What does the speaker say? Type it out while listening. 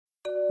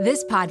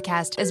This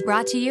podcast is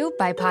brought to you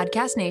by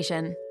Podcast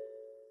Nation.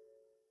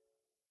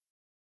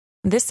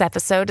 This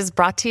episode is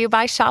brought to you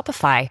by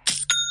Shopify.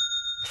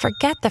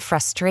 Forget the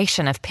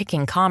frustration of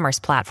picking commerce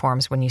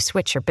platforms when you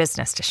switch your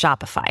business to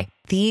Shopify,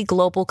 the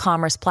global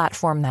commerce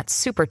platform that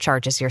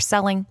supercharges your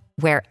selling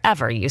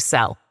wherever you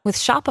sell. With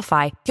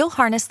Shopify, you'll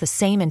harness the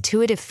same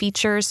intuitive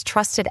features,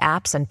 trusted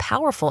apps, and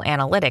powerful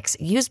analytics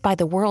used by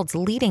the world's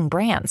leading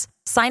brands.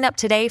 Sign up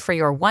today for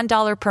your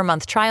 $1 per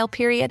month trial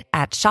period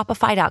at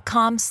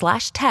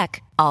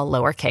shopify.com/tech, all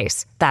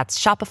lowercase. That's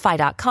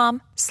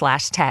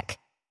shopify.com/tech.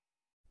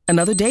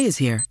 Another day is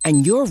here,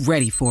 and you're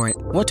ready for it.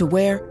 What to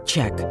wear?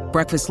 Check.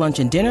 Breakfast, lunch,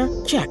 and dinner?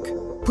 Check.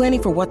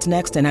 Planning for what's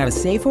next and how to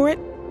save for it?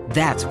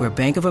 That's where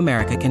Bank of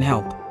America can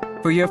help.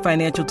 For your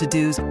financial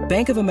to-dos,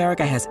 Bank of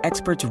America has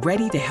experts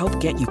ready to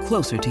help get you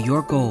closer to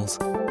your goals.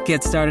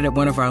 Get started at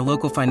one of our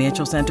local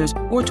financial centers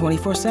or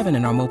 24/7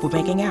 in our mobile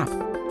banking app.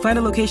 Find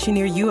a location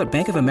near you at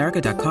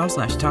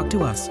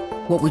bankofamerica.com/talktous.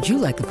 What would you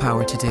like the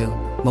power to do?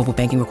 Mobile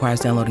banking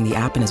requires downloading the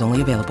app and is only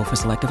available for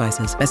select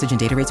devices. Message and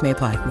data rates may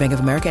apply. Bank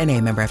of America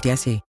N.A., member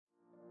FDIC.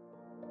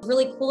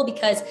 Really cool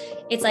because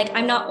it's like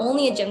I'm not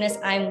only a gymnast,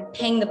 I'm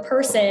Peng the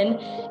person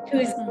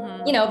who's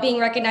being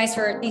recognized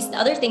for these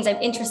other things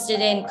I'm interested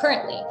in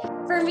currently.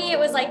 For me, it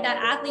was like that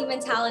athlete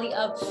mentality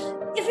of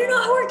if you're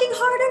not working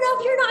hard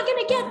enough, you're not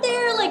gonna get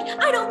there. Like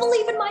I don't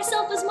believe in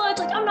myself as much.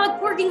 Like I'm not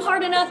working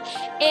hard enough.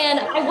 And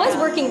I was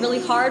working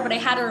really hard, but I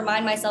had to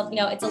remind myself,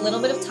 it's a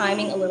little bit of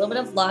timing, a little bit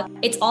of luck.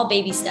 It's all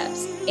baby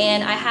steps.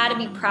 And I had to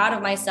be proud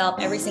of myself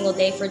every single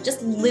day for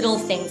just little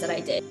things that I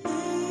did.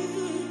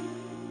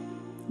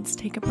 Let's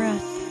take a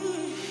breath.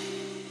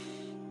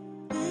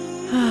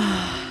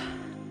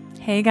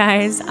 Hey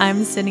guys,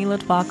 I'm Sydney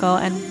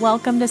Lutwako, and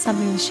welcome to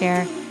Something to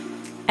Share.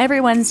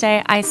 Every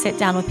Wednesday, I sit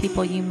down with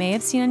people you may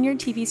have seen on your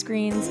TV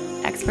screens,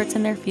 experts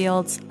in their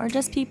fields, or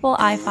just people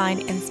I find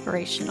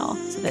inspirational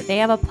so that they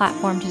have a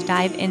platform to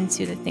dive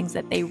into the things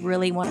that they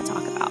really want to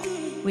talk about.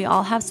 We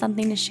all have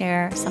something to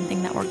share,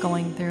 something that we're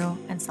going through,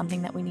 and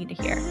something that we need to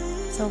hear.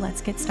 So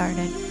let's get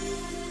started.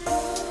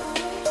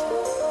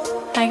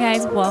 Hi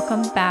guys,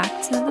 welcome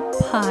back to the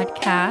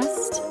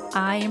podcast.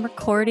 I am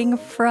recording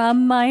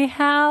from my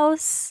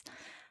house.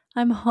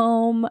 I'm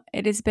home.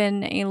 It has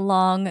been a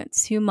long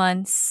 2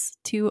 months,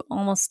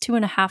 almost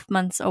 2.5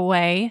 months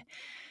away.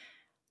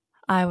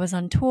 I was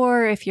on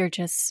tour, if you're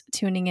just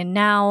tuning in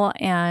now,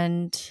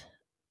 and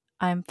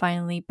I'm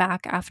finally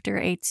back after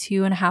a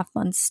 2.5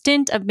 month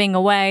stint of being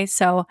away.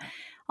 So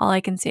all I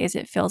can say is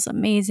it feels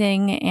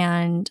amazing,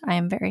 and I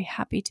am very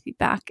happy to be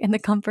back in the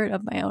comfort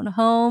of my own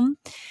home.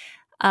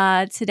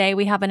 Today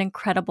we have an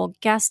incredible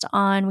guest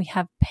on. We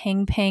have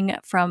Peng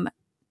from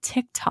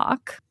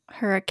TikTok.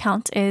 Her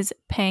account is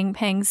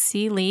Peng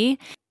C. Lee.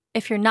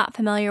 If you're not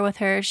familiar with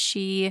her,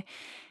 she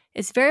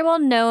is very well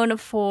known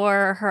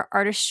for her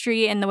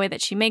artistry and the way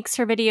that she makes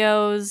her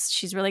videos.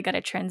 She's really good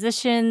at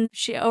transition.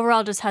 She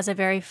overall just has a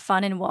very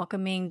fun and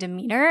welcoming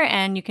demeanor,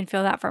 and you can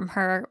feel that from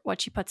her, what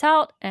she puts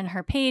out and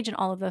her page and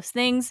all of those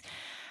things.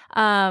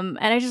 And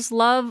I just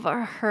love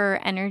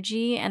her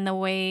energy and the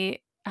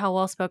way how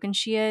well-spoken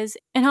she is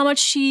and how much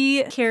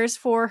she cares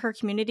for her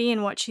community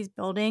and what she's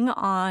building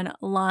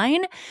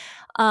online.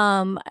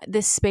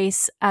 This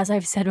space, as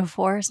I've said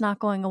before, is not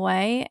going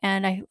away,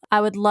 and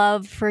I would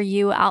love for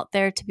you out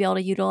there to be able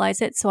to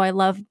utilize it. So I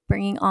love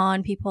bringing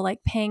on people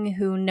like Peng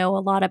who know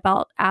a lot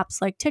about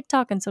apps like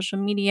TikTok and social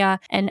media,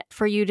 and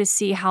for you to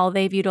see how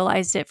they've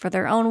utilized it for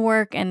their own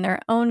work and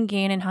their own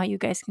gain and how you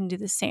guys can do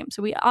the same.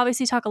 So we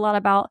obviously talk a lot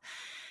about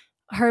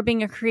her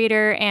being a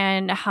creator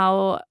and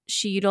how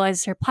she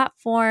utilizes her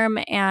platform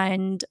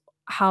and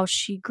how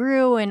she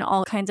grew and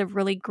all kinds of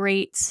really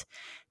great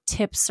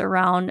tips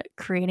around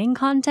creating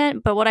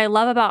content. But what I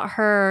love about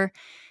her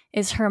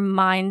is her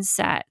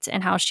mindset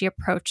and how she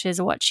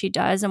approaches what she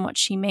does and what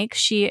she makes.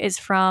 She's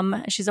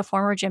a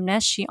former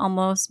gymnast. She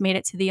almost made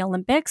it to the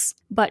Olympics,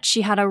 but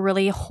she had a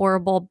really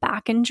horrible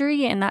back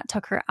injury, and that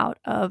took her out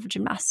of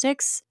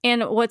gymnastics.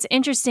 And what's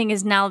interesting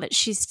is now that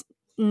she's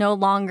no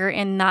longer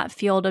in that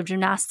field of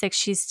gymnastics,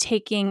 she's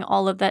taking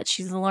all of that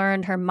she's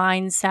learned, her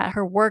mindset,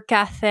 her work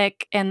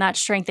ethic, and that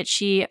strength that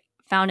she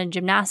found in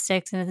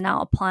gymnastics, and is now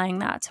applying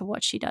that to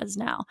what she does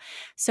now.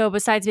 So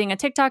besides being a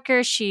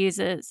TikToker, she's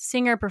a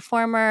singer,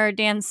 performer,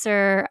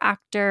 dancer,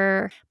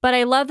 actor. But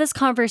I love this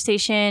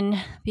conversation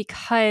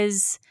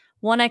because,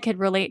 one, I could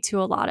relate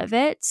to a lot of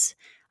it.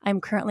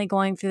 I'm currently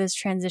going through this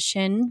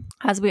transition,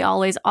 as we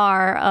always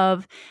are,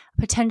 of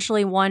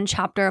potentially one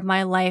chapter of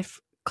my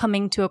life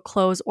coming to a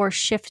close or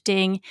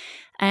shifting,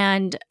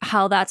 and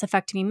how that's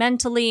affecting me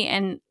mentally,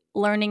 and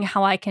learning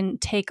how I can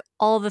take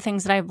all the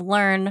things that I've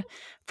learned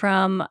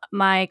from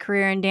my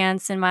career in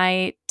dance and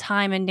my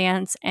time in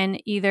dance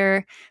and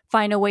either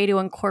find a way to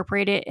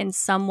incorporate it in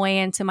some way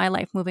into my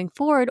life moving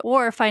forward,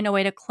 or find a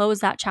way to close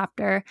that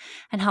chapter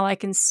and how I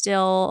can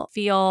still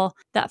feel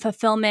that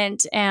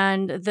fulfillment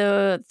and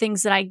the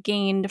things that I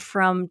gained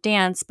from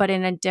dance, but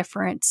in a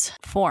different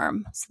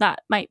form. So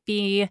that might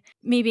be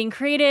me being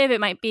creative.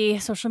 It might be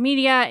social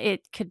media.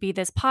 It could be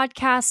this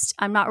podcast.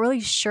 I'm not really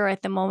sure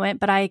at the moment,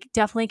 but I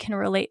definitely can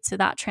relate to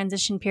that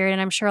transition period.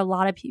 And I'm sure a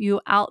lot of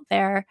you out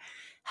there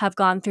have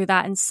gone through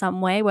that in some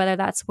way, whether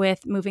that's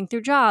with moving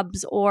through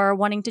jobs or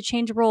wanting to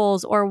change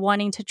roles or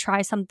wanting to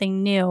try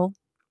something new.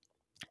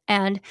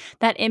 And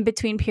that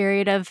in-between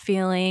period of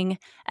feeling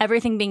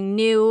everything being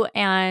new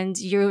and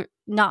you're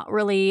not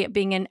really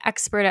being an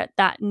expert at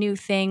that new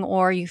thing,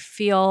 or you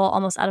feel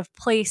almost out of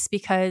place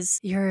because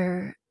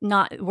you're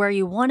not where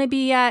you want to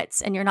be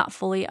yet and you're not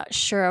fully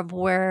sure of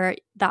where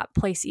that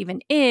place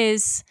even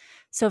is.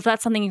 So if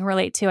that's something you can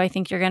relate to, I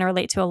think you're going to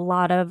relate to a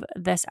lot of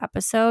this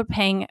episode.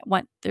 Peng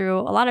went through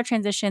a lot of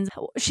transitions.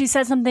 She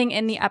said something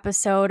in the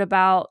episode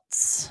about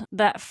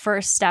that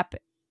first step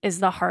is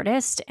the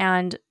hardest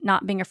and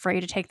not being afraid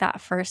to take that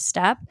first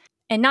step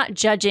and not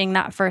judging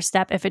that first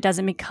step if it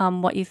doesn't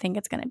become what you think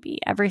it's going to be.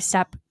 Every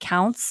step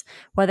counts,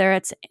 whether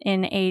it's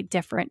in a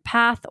different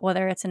path,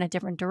 whether it's in a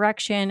different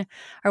direction,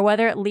 or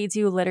whether it leads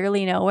you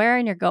literally nowhere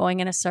and you're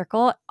going in a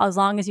circle. As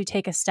long as you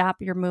take a step,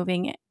 you're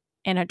moving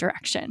in a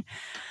direction.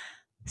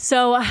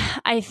 So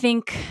I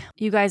think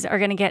you guys are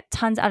going to get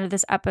tons out of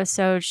this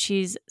episode.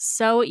 She's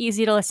so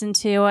easy to listen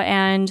to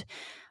and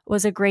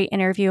was a great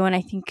interview. And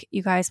I think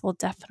you guys will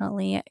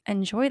definitely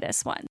enjoy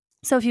this one.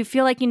 So if you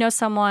feel like you know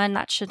someone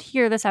that should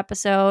hear this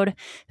episode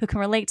who can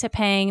relate to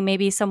Peng,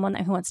 maybe someone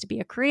who wants to be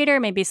a creator,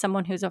 maybe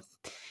someone who's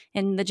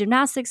in the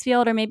gymnastics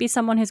field, or maybe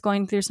someone who's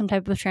going through some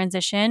type of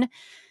transition,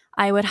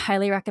 I would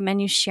highly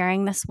recommend you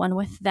sharing this one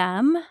with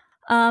them.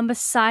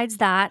 Besides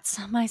that,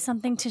 my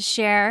something to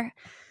share.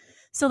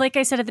 So like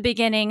I said at the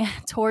beginning,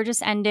 tour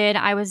just ended.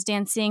 I was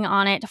dancing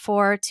on it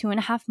for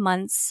 2.5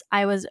 months.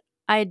 I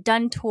had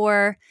done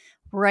tour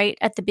right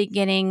at the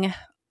beginning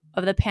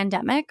of the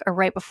pandemic, or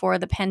right before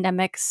the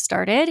pandemic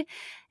started.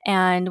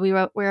 And we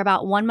were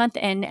about 1 month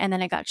in, and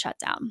then it got shut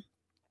down.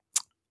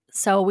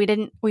 So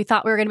we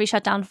thought we were going to be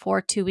shut down for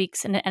 2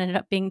 weeks, and it ended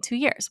up being 2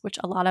 years, which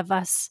a lot of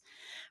us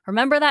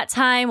remember that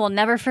time. We'll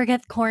never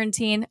forget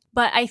quarantine.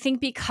 But I think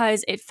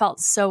because it felt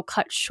so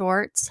cut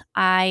short,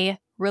 I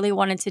really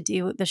wanted to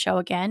do the show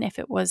again if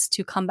it was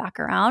to come back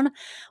around.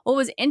 What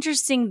was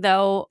interesting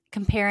though,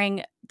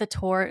 comparing the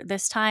tour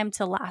this time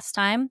to last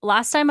time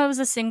I was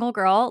a single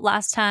girl.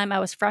 Last time I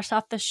was fresh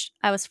off the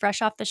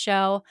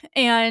show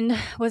and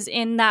was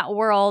in that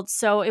world.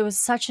 So it was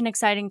such an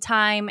exciting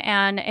time,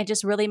 and it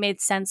just really made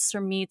sense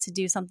for me to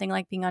do something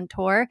like being on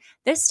tour.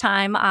 This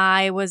time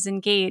I was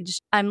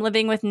engaged. I'm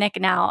living with Nick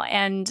now,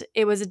 and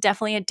it was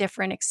definitely a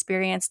different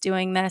experience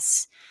doing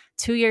this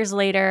 2 years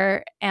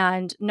later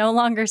and no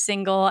longer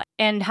single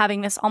and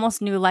having this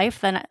almost new life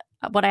than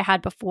what I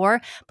had before,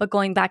 but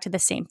going back to the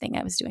same thing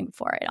I was doing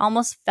before. It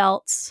almost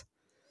felt,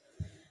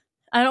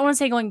 I don't want to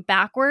say going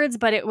backwards,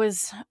 but it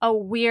was a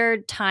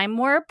weird time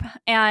warp.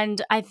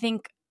 And I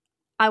think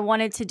I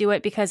wanted to do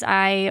it because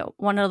I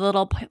wanted a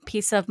little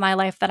piece of my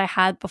life that I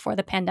had before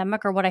the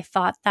pandemic, or what I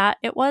thought that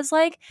it was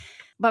like.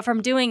 But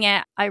from doing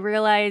it, I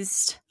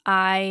realized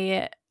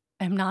I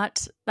am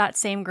not that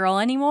same girl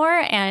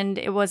anymore, and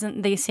it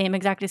wasn't the same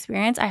exact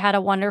experience. I had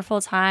a wonderful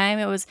time.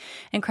 It was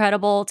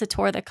incredible to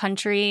tour the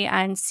country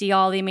and see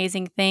all the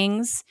amazing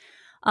things.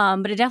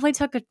 But it definitely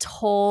took a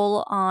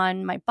toll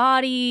on my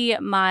body,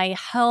 my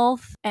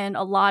health, and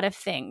a lot of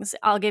things.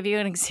 I'll give you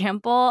an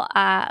example.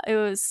 It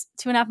was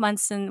 2.5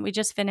 months, and we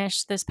just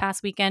finished this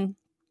past weekend.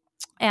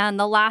 And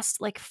the last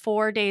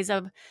 4 days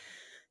of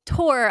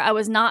tour, I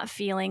was not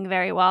feeling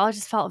very well. I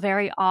just felt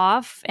very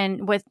off.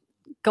 And with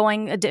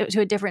going to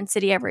a different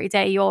city every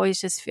day, you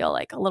always just feel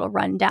like a little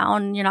run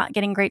down. You're not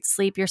getting great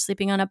sleep. You're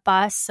sleeping on a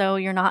bus, so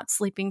you're not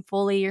sleeping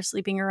fully. You're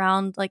sleeping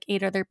around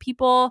 8 other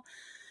people.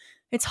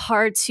 It's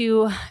hard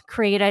to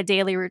create a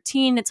daily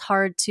routine. It's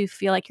hard to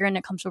feel like you're in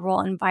a comfortable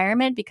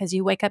environment because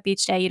you wake up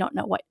each day. You don't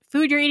know what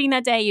food you're eating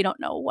that day. You don't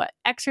know what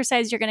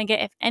exercise you're going to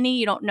get, if any.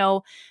 You don't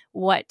know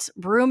what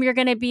room you're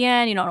going to be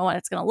in. You don't know what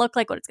it's going to look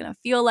like, what it's going to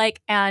feel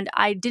like. And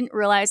I didn't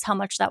realize how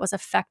much that was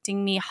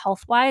affecting me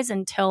health-wise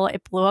until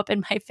it blew up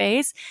in my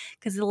face,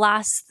 because the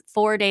last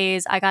 4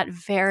 days I got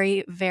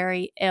very,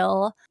 very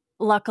ill.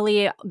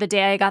 Luckily, the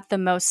day I got the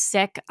most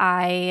sick,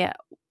 I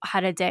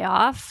had a day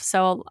off.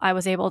 So I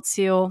was able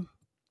to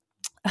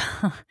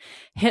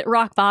hit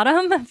rock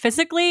bottom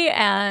physically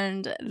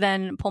and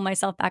then pull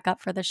myself back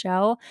up for the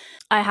show.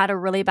 I had a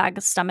really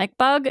bad stomach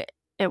bug.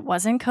 It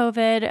wasn't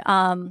COVID.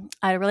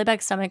 I had a really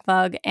bad stomach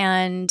bug,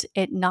 and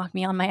it knocked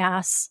me on my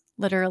ass,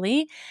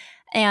 literally.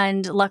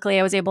 And luckily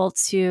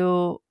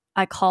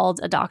I called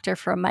a doctor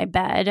from my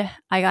bed.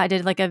 I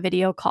did a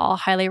video call.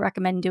 Highly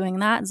recommend doing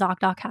that.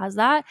 ZocDoc has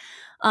that.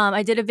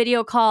 I did a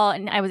video call,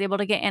 and I was able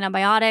to get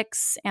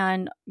antibiotics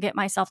and get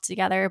myself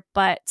together.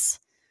 But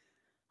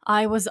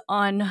I was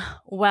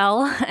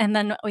unwell, and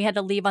then we had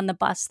to leave on the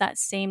bus that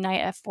same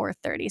night at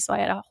 4:30. So I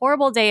had a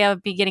horrible day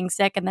of me getting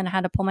sick, and then I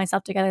had to pull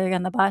myself together again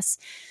on the bus.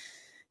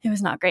 It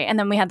was not great. And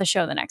then we had the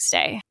show the next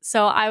day.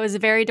 So I was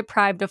very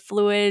deprived of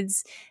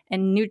fluids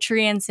and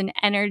nutrients and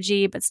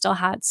energy, but still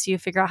had to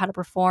figure out how to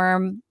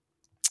perform.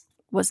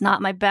 Was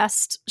not my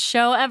best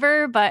show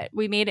ever, but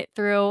we made it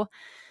through.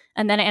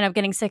 And then I ended up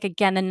getting sick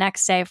again the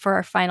next day for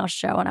our final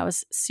show, and I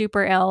was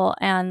super ill.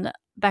 And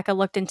Becca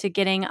looked into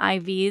getting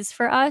IVs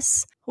for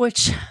us,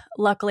 which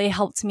luckily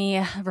helped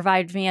me,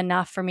 revived me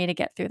enough for me to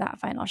get through that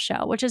final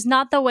show, which is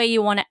not the way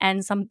you want to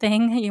end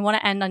something. You want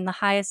to end on the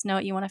highest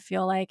note. You want to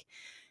feel like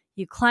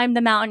you climbed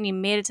the mountain, you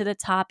made it to the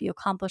top, you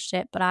accomplished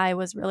it, but I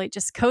was really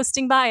just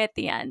coasting by at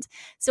the end.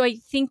 So I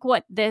think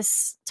what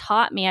this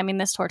taught me,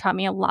 this tour taught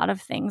me a lot of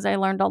things. I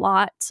learned a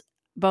lot,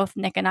 both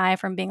Nick and I,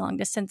 from being long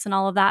distance and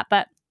all of that.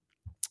 But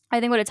I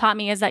think what it taught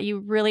me is that you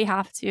really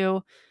have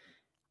to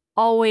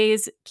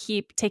always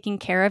keep taking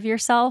care of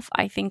yourself.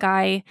 I think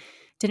I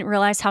didn't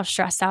realize how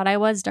stressed out I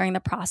was during the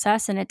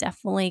process, and it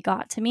definitely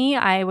got to me.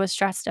 I was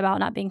stressed about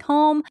not being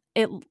home.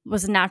 It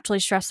was a naturally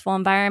stressful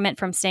environment,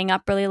 from staying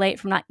up really late,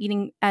 from not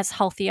eating as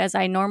healthy as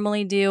I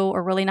normally do,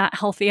 or really not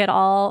healthy at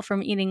all,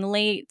 from eating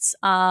late,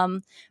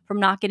 from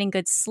not getting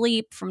good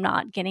sleep, from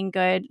not getting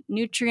good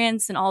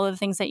nutrients and all of the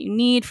things that you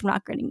need, from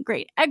not getting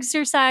great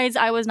exercise.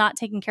 I was not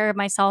taking care of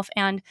myself,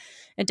 and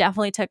it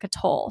definitely took a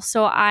toll.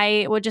 So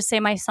I would just say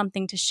my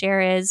something to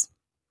share is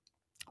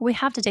we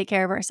have to take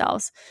care of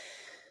ourselves.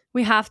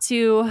 We have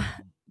to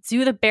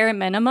do the bare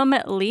minimum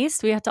at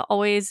least. We have to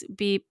always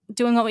be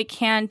doing what we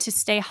can to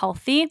stay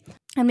healthy,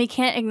 and we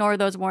can't ignore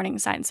those warning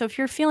signs. So if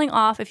you're feeling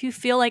off, if you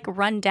feel like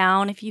run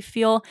down, if you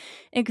feel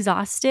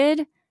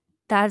exhausted,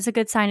 that is a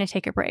good sign to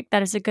take a break.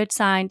 That is a good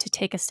sign to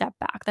take a step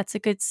back. That's a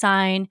good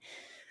sign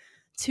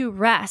to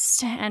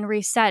rest and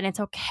reset. And it's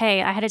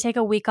okay. I had to take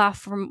over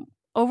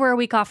a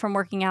week off from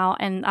working out,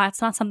 and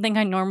that's not something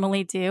I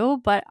normally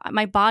do, but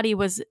my body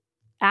was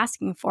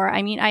asking for.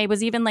 I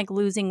was even like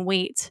losing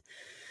weight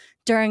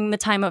during the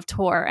time of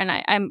tour, and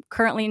I'm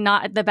currently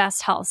not at the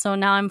best health. So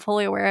now I'm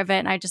fully aware of it,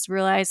 and I just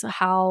realize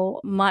how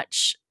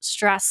much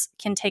stress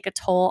can take a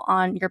toll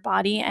on your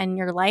body and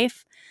your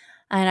life.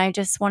 And I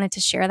just wanted to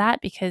share that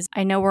because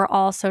I know we're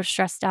all so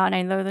stressed out, and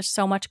I know there's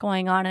so much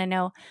going on, and I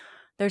know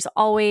there's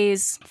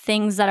always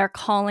things that are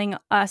calling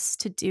us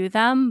to do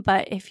them.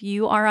 But if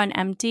you are on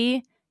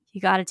empty, you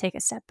got to take a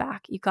step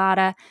back. You got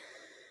to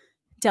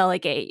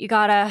delegate. You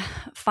got to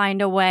find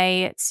a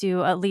way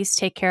to at least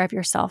take care of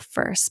yourself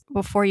first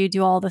before you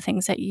do all the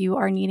things that you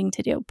are needing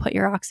to do. Put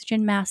your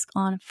oxygen mask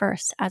on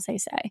first, as they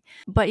say.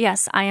 But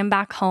yes, I am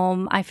back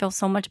home. I feel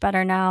so much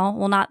better now.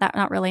 Well,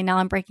 not really now.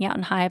 I'm breaking out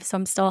in hives, so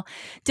I'm still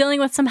dealing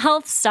with some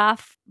health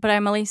stuff, but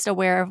I'm at least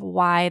aware of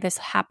why this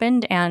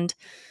happened and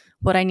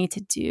what I need to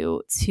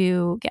do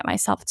to get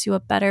myself to a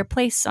better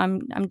place. So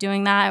I'm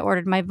doing that. I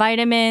ordered my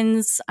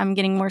vitamins. I'm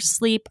getting more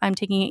sleep. I'm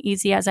taking it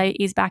easy as I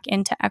ease back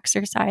into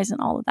exercise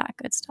and all of that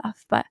good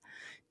stuff. But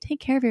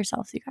take care of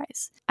yourselves, you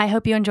guys. I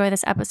hope you enjoy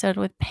this episode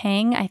with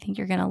Peng. I think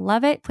you're going to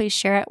love it. Please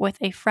share it with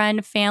a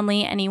friend,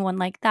 family, anyone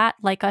like that.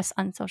 Like us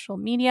on social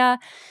media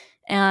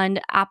and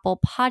Apple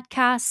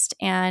Podcast.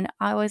 And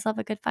I always love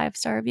a good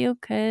 5-star review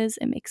because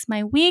it makes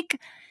my week.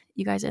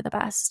 You guys are the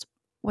best.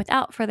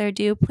 Without further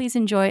ado, please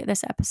enjoy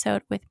this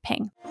episode with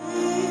Peng.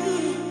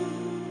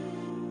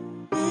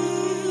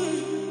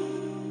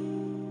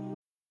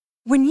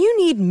 When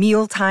you need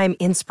mealtime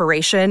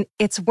inspiration,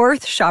 it's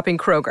worth shopping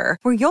Kroger,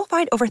 where you'll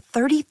find over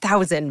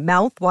 30,000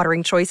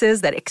 mouth-watering choices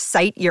that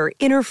excite your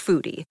inner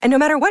foodie. And no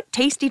matter what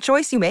tasty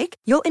choice you make,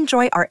 you'll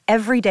enjoy our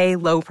everyday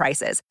low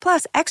prices,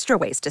 plus extra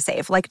ways to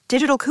save, like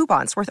digital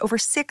coupons worth over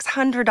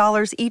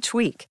 $600 each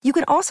week. You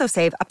can also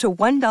save up to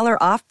 $1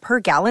 off per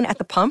gallon at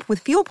the pump with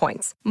fuel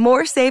points.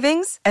 More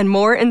savings and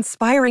more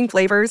inspiring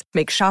flavors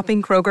make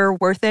shopping Kroger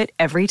worth it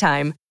every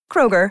time.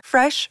 Kroger,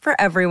 fresh for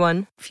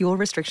everyone. Fuel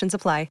restrictions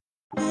apply.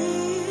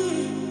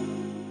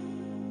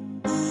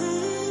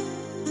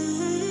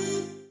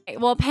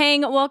 Well,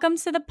 Peng, welcome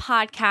to the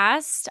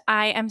podcast.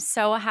 I am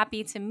so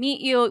happy to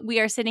meet you. We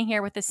are sitting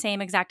here with the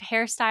same exact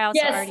hairstyle,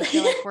 Yes. so I already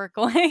feel like we're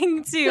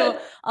going to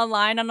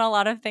align on a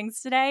lot of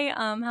things today.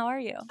 How are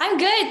you? I'm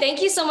good.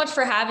 Thank you so much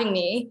for having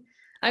me.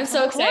 I'm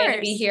so excited to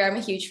be course. here. I'm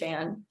a huge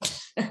fan.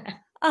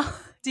 Oh,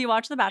 do you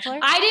watch The Bachelor?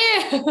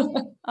 I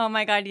do. Oh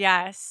my God,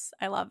 yes.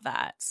 I love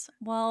that.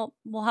 Well,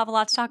 we'll have a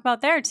lot to talk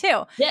about there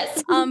too.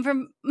 Yes.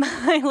 From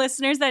my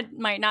listeners that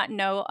might not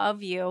know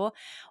of you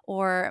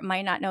or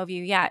might not know of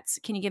you yet,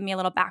 can you give me a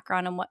little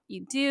background on what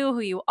you do, who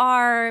you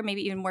are,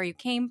 maybe even where you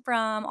came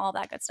from, all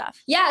that good stuff?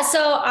 Yeah. So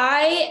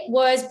I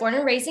was born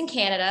and raised in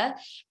Canada,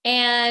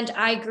 and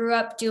I grew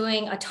up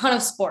doing a ton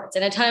of sports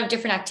and a ton of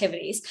different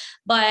activities.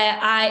 But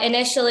I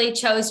initially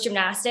chose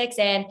gymnastics,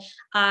 and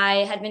I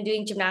had been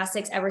doing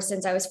gymnastics ever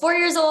since I was 4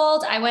 years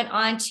old. I went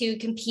on to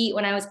compete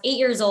when I was 8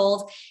 years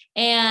old,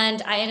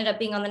 and I ended up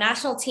being on the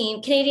national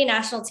team, Canadian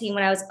national team,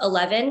 when I was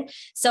 11.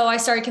 So I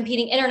started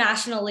competing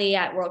internationally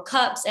at World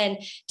Cups and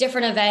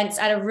different events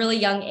at a really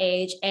young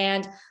age.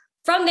 And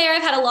from there,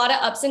 I've had a lot of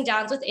ups and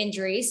downs with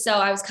injuries. So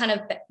I was kind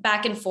of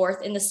back and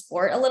forth in the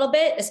sport a little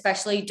bit,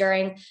 especially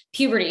during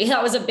puberty.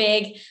 That was a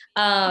big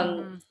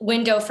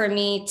window for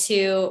me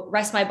to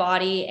rest my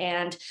body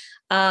and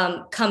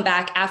come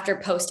back after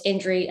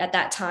post-injury at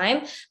that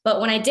time.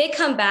 But when I did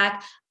come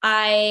back,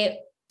 I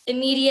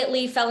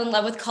immediately fell in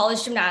love with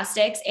college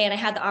gymnastics, and I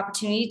had the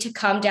opportunity to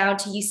come down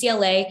to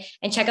UCLA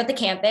and check out the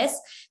campus.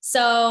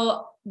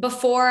 So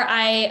before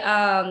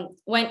I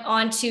went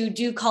on to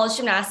do college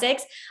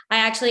gymnastics, I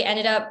actually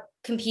ended up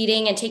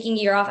competing and taking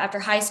a year off after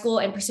high school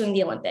and pursuing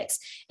the Olympics.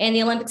 And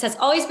the Olympics has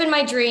always been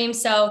my dream.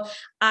 So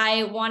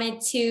I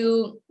wanted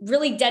to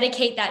really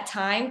dedicate that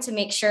time to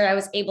make sure I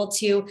was able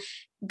to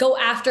go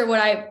after what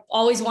I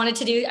always wanted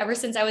to do ever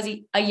since I was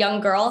a young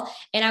girl.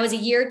 And I was a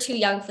year too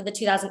young for the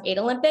 2008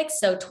 Olympics.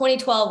 So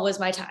 2012 was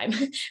my time.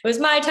 It was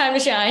my time to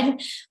shine.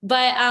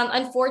 But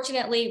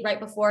unfortunately, right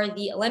before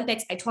the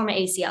Olympics, I tore my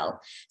ACL.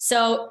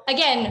 So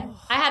again,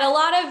 I had a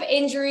lot of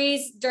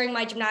injuries during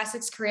my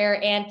gymnastics career,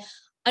 and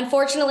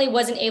unfortunately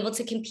wasn't able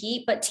to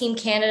compete, but Team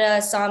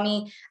Canada saw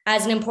me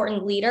as an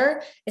important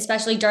leader,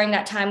 especially during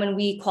that time when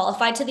we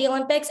qualified to the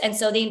Olympics. And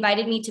so they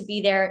invited me to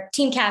be their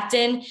team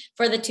captain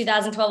for the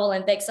 2012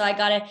 Olympics. So I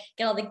got to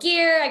get all the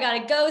gear, I got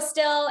to go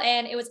still.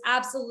 And it was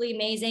absolutely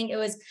amazing. It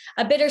was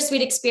a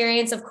bittersweet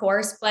experience, of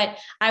course, but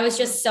I was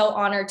just so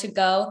honored to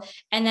go.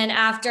 And then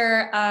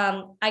after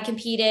I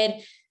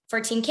competed for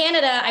Team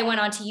Canada, I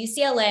went on to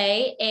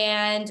UCLA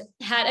and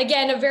had,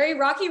 again, a very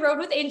rocky road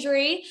with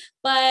injury.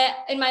 But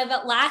in my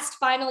last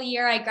final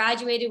year, I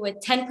graduated with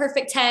 10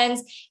 perfect 10s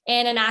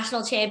and a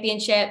national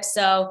championship.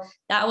 So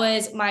that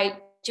was my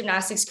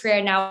gymnastics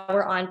career. Now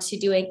we're on to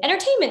doing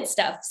entertainment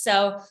stuff.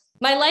 So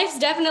my life's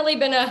definitely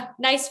been a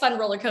nice, fun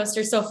roller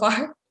coaster so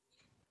far.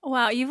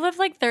 Wow, you've lived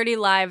like 30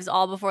 lives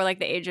all before like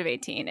the age of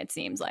 18, it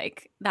seems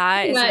like.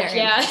 That is very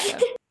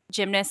impressive.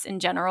 Gymnasts in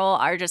general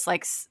are just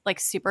like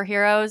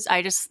superheroes.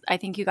 I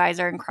think you guys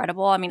are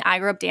incredible. I mean, I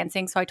grew up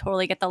dancing, so I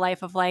totally get the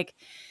life of like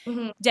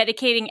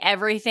dedicating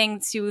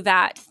everything to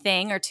that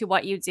thing or to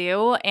what you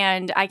do.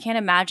 And I can't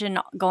imagine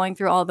going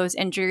through all those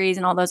injuries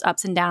and all those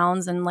ups and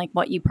downs and like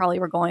what you probably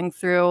were going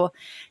through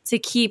to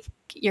keep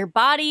your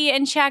body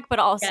in check, but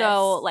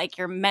also like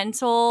your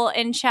mental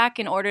in check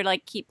in order to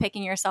like keep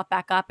picking yourself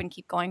back up and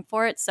keep going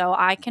for it. So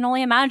I can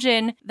only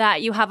imagine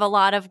that you have a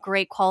lot of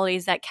great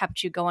qualities that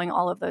kept you going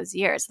all of those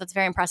years. That's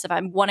very impressive.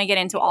 I want to get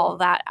into all of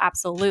that.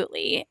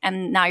 Absolutely.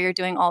 And now you're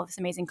doing all of this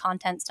amazing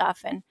content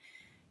stuff. And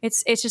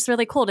it's just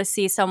really cool to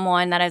see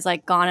someone that has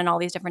like gone in all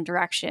these different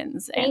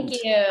directions.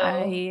 Thank you.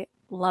 I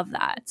love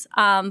that.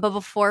 But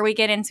before we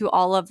get into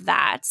all of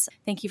that,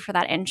 thank you for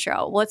that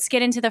intro. Let's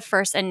get into the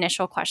first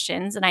initial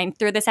questions. And I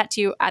threw this at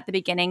you at the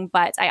beginning,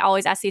 but I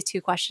always ask these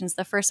two questions.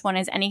 The first one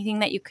is anything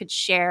that you could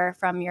share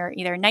from your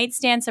either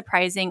nightstand,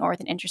 surprising, or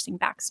with an interesting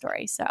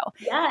backstory. So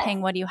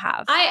Peng, what do you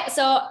have? I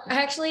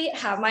actually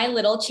have my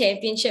little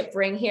championship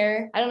ring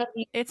here. I don't know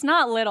if it's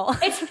not little.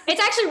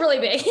 It's actually really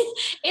big.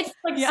 It's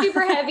like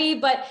super heavy,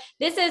 but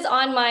this is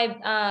on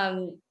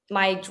my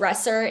my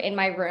dresser in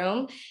my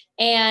room,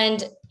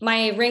 and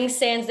my ring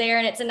stands there,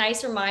 and it's a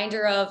nice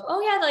reminder of,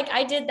 oh yeah, like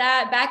I did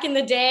that back in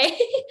the day.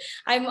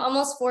 I'm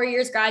almost 4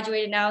 years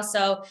graduated now.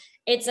 So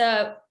it's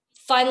a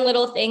fun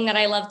little thing that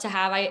I love to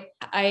have.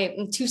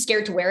 I'm too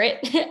scared to wear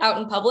it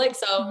out in public.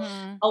 So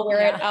I'll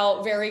wear it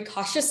out very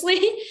cautiously,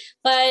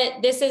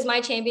 but this is my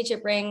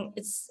championship ring.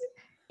 It's,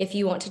 if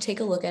you want to take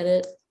a look at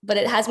it, but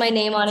it has my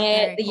name on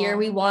it, the year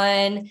we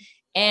won.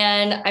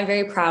 And I'm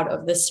very proud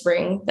of this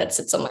ring that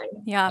sits on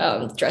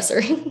my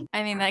dresser.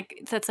 I mean,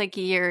 that's like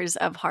years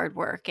of hard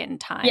work and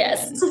time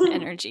and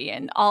energy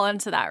and all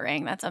into that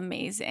ring. That's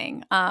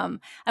amazing. I'm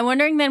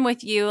wondering then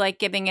with you like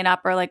giving it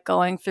up or like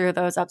going through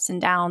those ups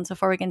and downs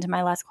before we get into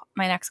my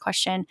next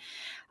question,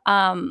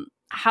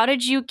 how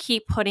did you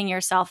keep putting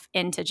yourself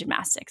into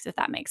gymnastics, if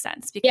that makes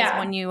sense? Because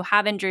when you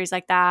have injuries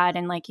like that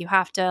and like you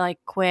have to like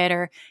quit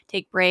or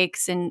take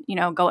breaks and, you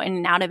know, go in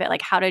and out of it,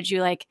 like how did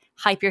you like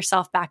hype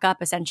yourself back up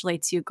essentially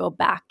to go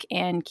back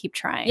and keep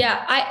trying?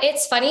 Yeah,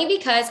 it's funny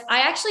because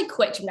I actually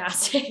quit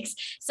gymnastics.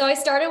 So I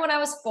started when I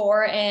was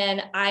 4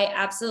 and I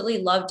absolutely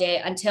loved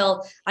it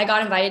until I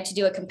got invited to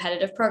do a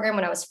competitive program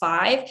when I was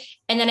 5.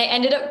 And then I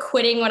ended up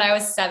quitting when I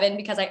was 7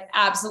 because I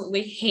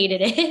absolutely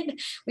hated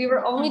it. We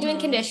were only doing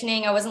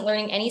conditioning. I wasn't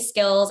learning any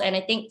skills. And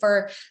I think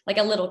for like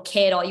a little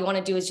kid, all you want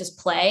to do is just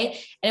play.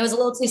 And it was a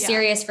little too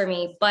serious for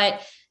me.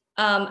 But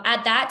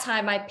at that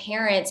time, my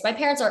parents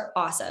are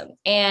awesome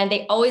and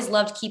they always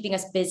loved keeping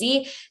us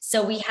busy.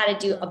 So we had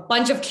to do a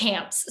bunch of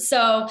camps.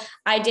 So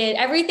I did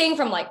everything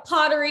from like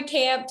pottery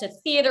camp to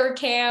theater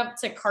camp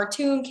to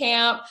cartoon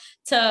camp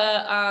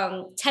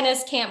to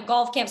tennis camp,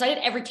 golf camp. So I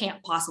did every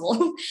camp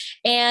possible.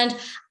 And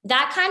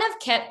that kind of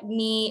kept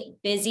me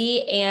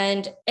busy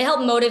and it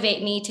helped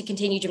motivate me to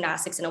continue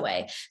gymnastics in a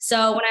way.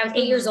 So when I was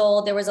 8 years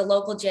old, there was a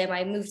local gym.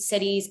 I moved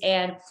cities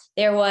and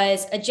there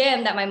was a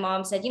gym that my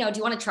mom said, you know, do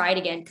you want to try it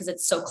again? Because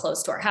it's so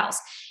close to our house.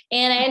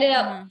 And I ended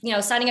up, you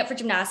know, signing up for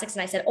gymnastics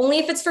and I said, only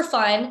if it's for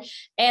fun.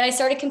 And I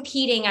started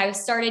competing. I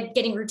started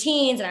getting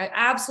routines and I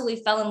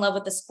absolutely fell in love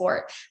with the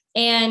sport.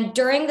 And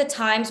during the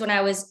times when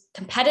I was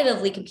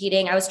competitively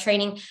competing, I was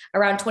training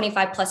around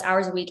 25 plus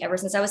hours a week ever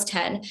since I was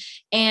 10.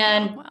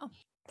 And Wow.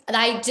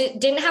 I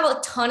didn't have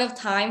a ton of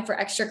time for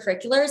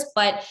extracurriculars,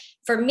 but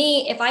for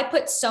me, if I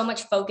put so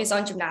much focus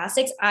on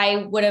gymnastics,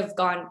 I would have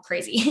gone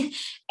crazy.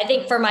 I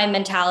think for my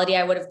mentality,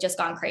 I would have just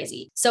gone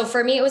crazy. So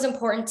for me, it was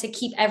important to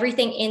keep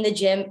everything in the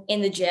gym.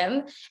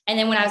 And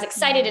then when I was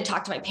excited to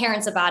talk to my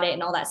parents about it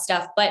and all that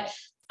stuff, but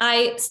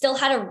I still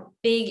had a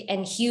big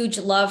and huge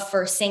love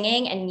for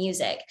singing and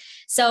music.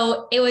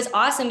 So it was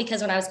awesome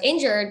because when I was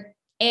injured,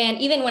 and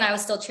even when I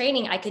was still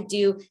training, I could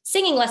do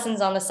singing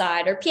lessons on the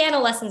side or piano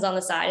lessons on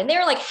the side. And they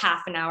were like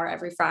half an hour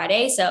every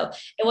Friday. So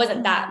it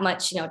wasn't that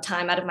much,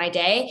 time out of my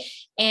day.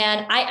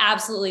 And I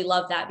absolutely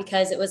loved that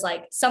because it was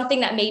like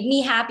something that made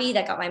me happy,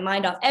 that got my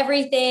mind off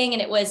everything.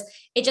 And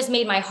it just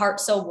made my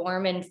heart so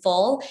warm and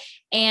full.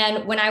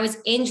 And when I was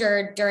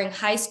injured during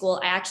high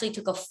school, I actually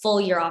took a full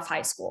year off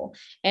high school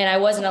and I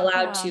wasn't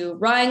allowed to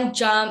run,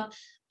 jump,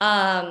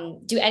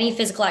 do any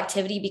physical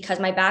activity because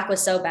my back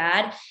was so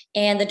bad.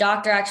 And the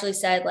doctor actually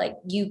said, like,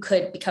 you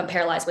could become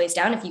paralyzed waist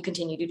down if you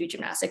continue to do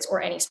gymnastics or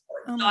any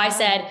sport. So I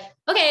said,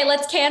 okay,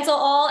 let's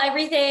cancel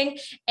everything.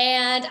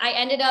 And I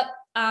ended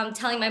up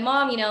telling my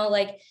mom,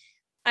 like,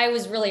 I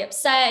was really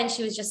upset. And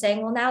she was just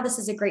saying, well, now this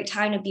is a great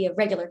time to be a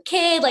regular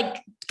kid,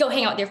 like go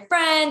hang out with your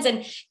friends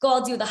and go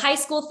all do the high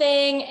school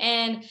thing.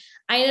 And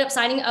I ended up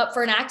signing up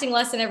for an acting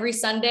lesson every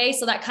Sunday.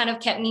 So that kind of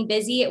kept me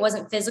busy. It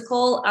wasn't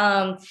physical.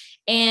 And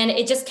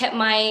it just kept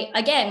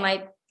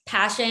my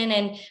passion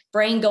and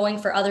brain going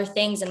for other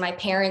things. And my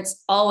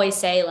parents always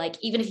say, like,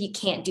 even if you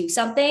can't do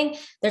something,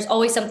 there's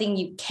always something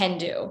you can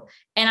do.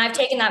 And I've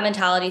taken that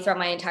mentality throughout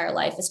my entire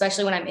life,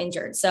 especially when I'm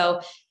injured. So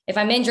if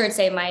I'm injured,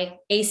 say my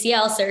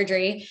ACL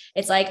surgery,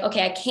 it's like,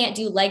 okay, I can't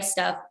do leg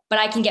stuff, but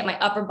I can get my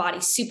upper body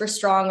super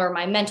strong or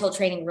my mental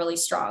training really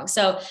strong.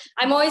 So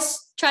I'm always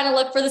trying to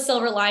look for the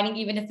silver lining,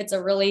 even if it's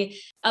a really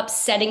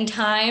upsetting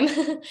time.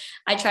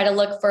 I try to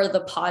look for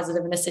the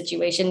positive in a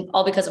situation,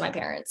 all because of my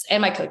parents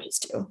and my coaches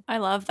too. I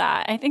love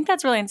that. I think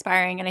that's really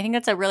inspiring. And I think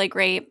that's a really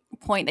great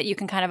point that you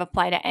can kind of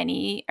apply to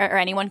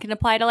anyone can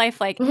apply to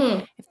life. Like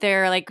if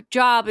their like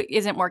job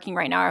isn't working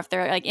right now, or if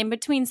they're like in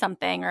between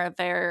something, or if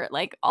they're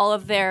like all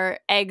of their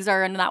eggs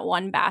are in that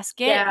one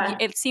basket,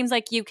 it seems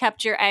like you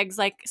kept your eggs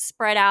like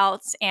spread out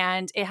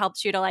and it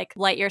helps you to like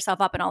light yourself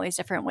up in all these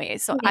different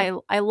ways. So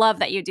I love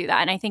that you do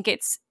that. And I think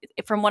it's,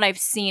 from what I've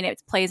seen,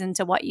 it plays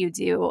into what you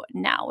do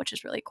now, which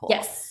is really cool.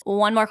 Yes.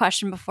 One more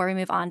question before we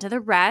move on to the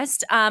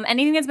rest.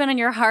 Anything that's been on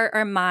your heart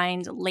or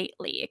mind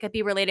lately? It could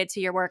be related to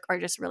your work or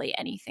just really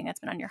anything that's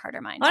been on your heart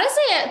or mind.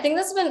 Honestly, I think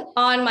that's been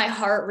on my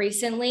heart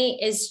recently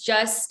is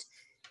just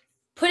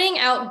putting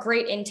out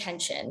great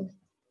intention.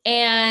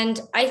 And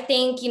I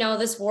think,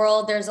 this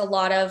world, there's a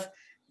lot of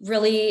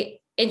really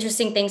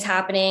interesting things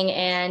happening,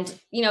 and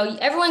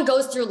everyone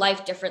goes through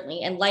life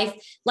differently, and life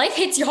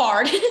hits you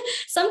hard.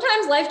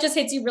 Sometimes life just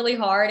hits you really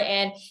hard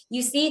and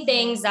you see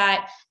things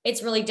that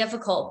it's really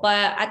difficult,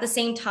 but at the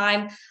same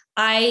time,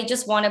 I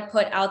just want to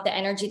put out the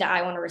energy that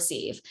I want to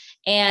receive.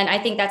 And I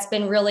think that's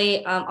been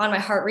really on my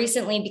heart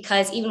recently,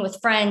 because even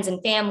with friends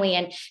and family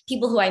and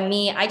people who I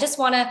meet, I just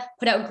want to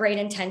put out great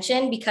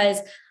intention, because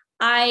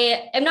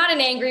I am not an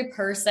angry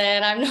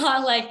person. I'm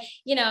not like,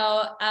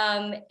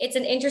 it's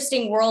an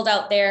interesting world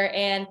out there.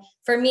 And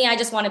for me, I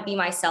just want to be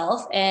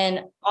myself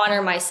and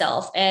honor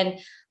myself and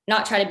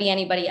not try to be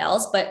anybody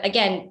else. But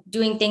again,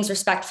 doing things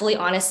respectfully,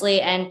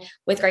 honestly, and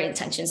with great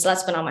intention. So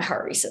that's been on my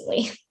heart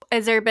recently.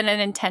 Has there been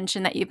an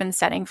intention that you've been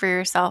setting for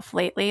yourself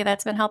lately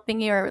that's been helping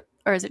you,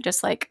 or is it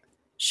just like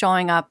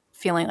showing up,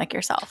 feeling like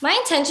yourself? My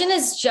intention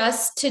is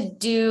just to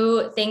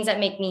do things that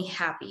make me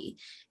happy.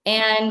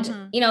 And,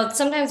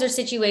 sometimes there's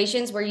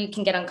situations where you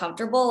can get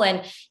uncomfortable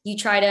and you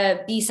try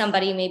to be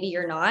somebody maybe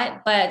you're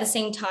not, but at the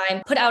same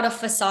time, put out a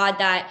facade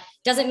that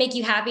doesn't make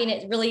you happy and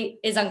it really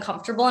is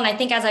uncomfortable. And I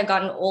think as I've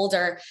gotten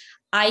older,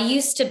 I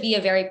used to be a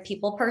very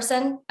people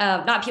person,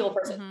 not people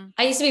person.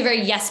 I used to be a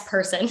very yes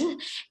person.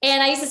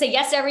 And I used to say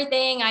yes to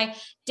everything. I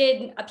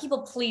did a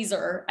people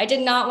pleaser. I did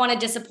not want to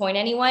disappoint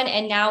anyone.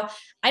 And now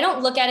I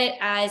don't look at it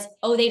as,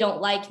 oh, they don't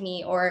like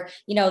me, or,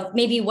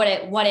 maybe what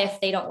if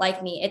they don't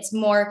like me? It's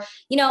more,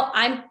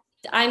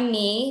 I'm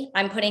me.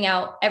 I'm putting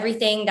out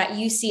everything that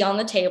you see on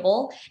the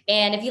table.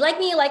 And if you like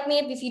me, you like me.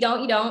 If you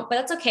don't, you don't, but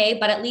that's okay.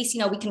 But at least,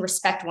 we can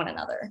respect one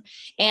another.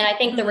 And I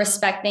think the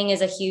respect thing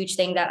is a huge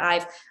thing that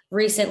I've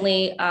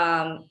recently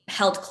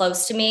held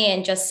close to me,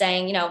 and just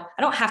saying, I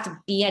don't have to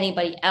be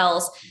anybody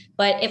else,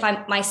 but if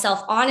I'm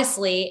myself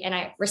honestly, and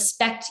I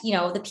respect,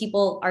 the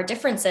people, our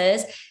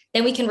differences,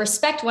 then we can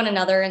respect one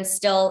another and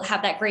still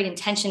have that great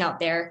intention out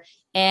there.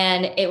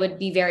 And it would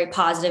be very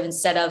positive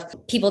instead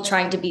of people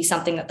trying to be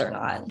something that they're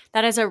not.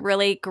 That is a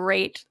really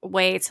great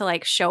way to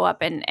like show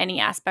up in any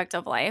aspect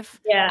of life.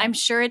 Yeah. I'm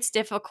sure it's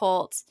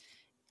difficult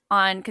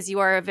because you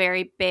are a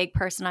very big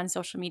person on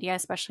social media,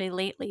 especially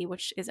lately,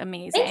 which is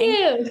amazing.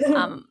 Thank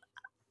you.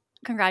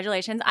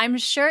 Congratulations. I'm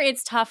sure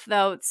it's tough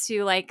though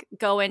to like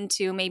go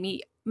into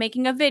maybe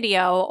making a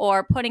video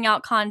or putting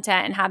out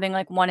content and having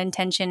like one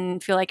intention,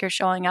 feel like you're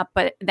showing up,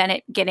 but then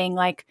it getting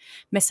like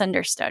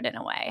misunderstood in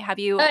a way. Have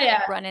you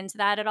run into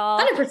that at all?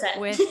 100%.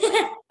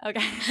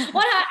 Okay.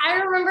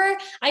 I remember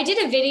I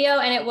did a video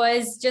and it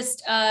was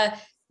just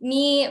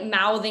me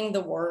mouthing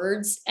the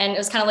words, and it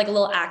was kind of like a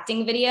little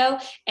acting video.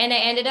 And I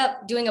ended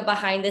up doing a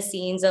behind the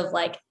scenes of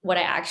like what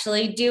I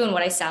actually do and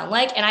what I sound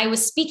like. And I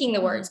was speaking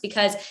the words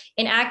because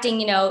in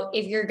acting,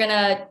 if you're going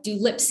to do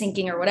lip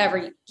syncing or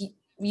whatever,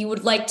 you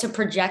would like to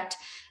project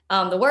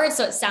the words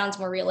so it sounds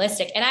more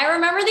realistic. And I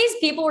remember these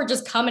people were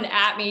just coming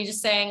at me,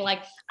 just saying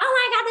like,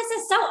 oh my God,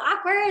 this is so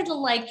awkward.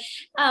 And like,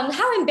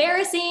 how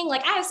embarrassing.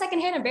 Like I have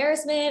secondhand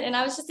embarrassment. And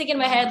I was just thinking in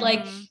my head,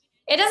 like,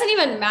 it doesn't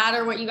even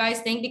matter what you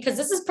guys think, because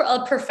this is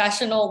a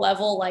professional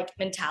level, like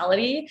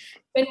mentality.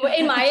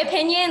 In my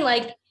opinion,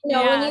 like,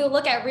 when you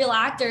look at real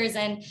actors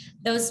and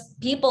those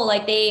people,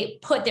 like they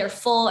put their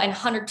full and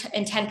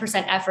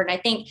 110% effort. And I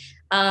think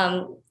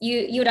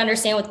you would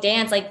understand with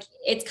dance, like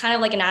it's kind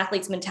of like an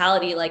athlete's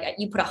mentality. Like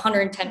you put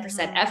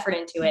 110% effort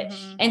into it.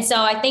 And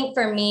so I think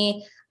for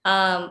me,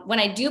 when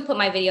I do put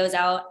my videos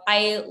out,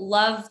 I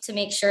love to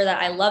make sure that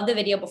I love the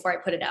video before I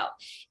put it out.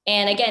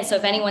 And again, so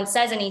if anyone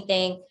says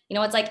anything,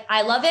 it's like,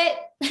 I love it.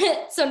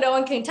 So no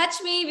one can touch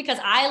me because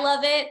I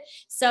love it.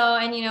 So,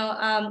 and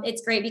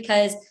it's great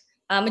because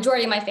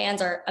majority of my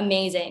fans are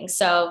amazing.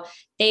 So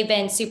they've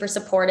been super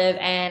supportive,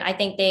 and I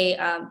think they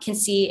can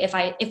see if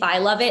I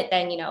love it,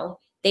 then,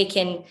 they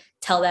can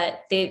tell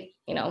that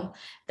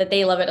that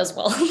they love it as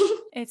well.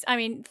 It's,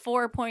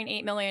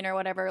 4.8 million or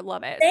whatever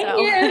love it. Thank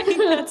you. I think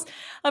that's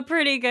a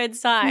pretty good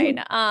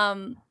sign.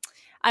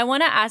 I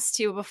want to ask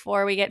too,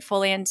 before we get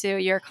fully into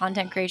your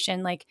content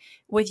creation, like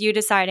with you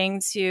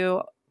deciding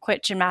to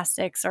quit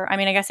gymnastics, or,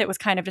 I guess it was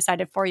kind of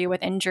decided for you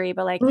with injury,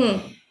 but like,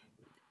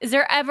 is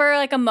there ever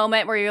like a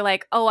moment where you're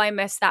like, oh, I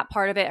missed that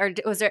part of it? Or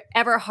was it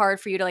ever hard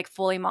for you to like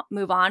fully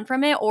move on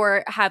from it?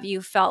 Or have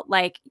you felt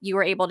like you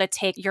were able to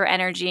take your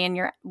energy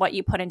and what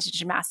you put into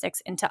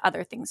gymnastics into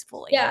other things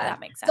fully? Yeah. If that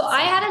makes sense. So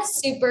I had a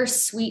super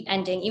sweet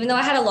ending. Even though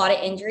I had a lot of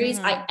injuries,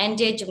 I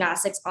ended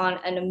gymnastics on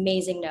an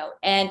amazing note.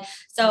 And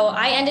so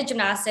I ended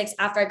gymnastics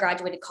after I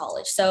graduated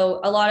college. So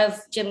a lot of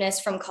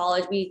gymnasts from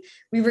college, we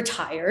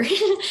retire.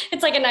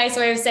 It's like a nice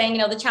way of saying,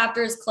 the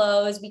chapter is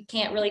closed. We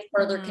can't really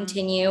further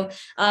continue.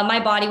 My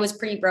body was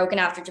pretty broken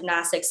after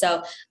gymnastics.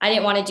 So I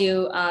didn't want to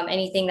do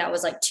anything that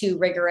was like too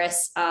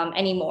rigorous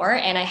anymore.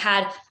 And I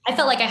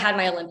felt like I had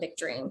my Olympic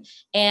dream.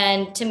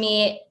 And to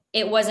me,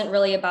 it wasn't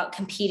really about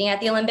competing at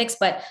the Olympics,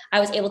 but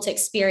I was able to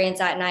experience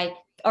that. And I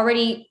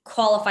already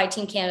qualified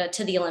Team Canada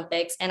to the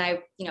Olympics. And I,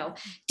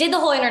 did the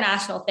whole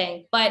international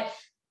thing. But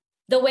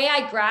the way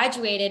I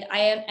graduated,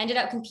 I ended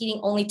up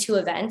competing only 2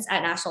 events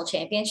at national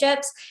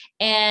championships.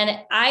 And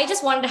I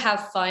just wanted to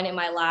have fun in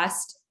my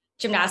last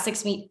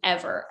gymnastics meet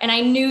ever. And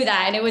I knew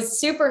that. And it was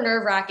super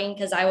nerve-wracking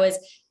because I was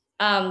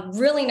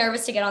really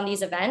nervous to get on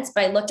these events.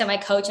 But I looked at my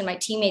coach and my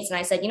teammates and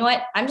I said, you know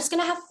what, I'm just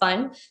going to have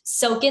fun,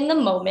 soak in the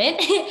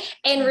moment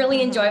and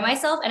really enjoy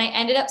myself. And I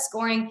ended up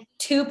scoring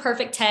 2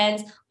 perfect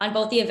 10s on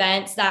both the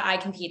events that I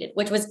competed,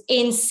 which was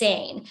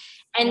insane.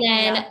 And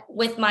then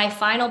with my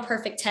final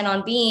perfect 10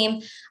 on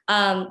beam,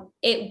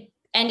 it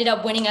ended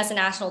up winning us a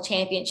national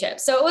championship.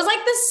 So it was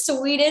like the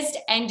sweetest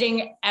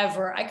ending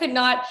ever. I could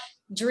not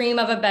dream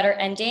of a better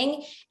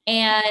ending.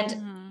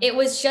 And it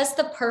was just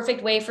the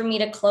perfect way for me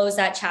to close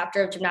that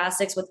chapter of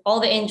gymnastics with all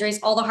the injuries,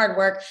 all the hard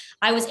work.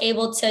 I was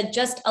able to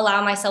just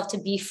allow myself to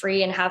be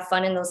free and have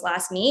fun in those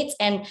last meets.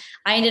 And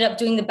I ended up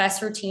doing the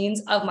best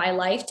routines of my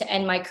life to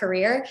end my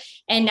career.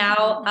 And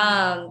now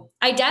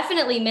I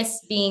definitely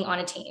miss being on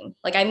a team.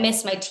 Like I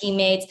miss my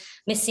teammates,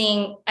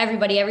 missing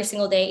everybody every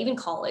single day, even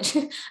college,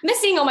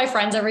 missing all my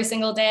friends every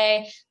single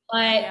day.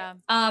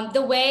 But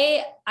the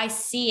way I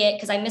see it,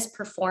 because I miss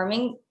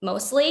performing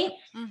mostly,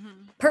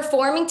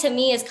 performing to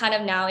me is kind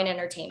of now in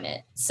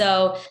entertainment.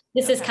 So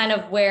this is kind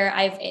of where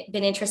I've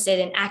been interested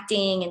in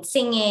acting and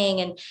singing.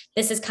 And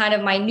this is kind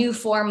of my new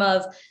form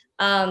of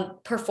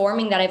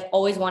performing that I've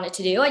always wanted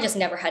to do. I just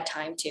never had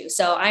time to.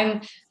 So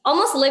I'm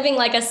almost living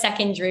like a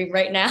second dream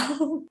right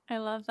now. I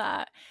love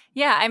that.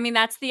 Yeah.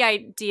 That's the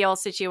ideal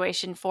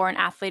situation for an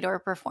athlete or a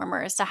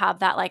performer, is to have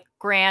that like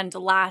grand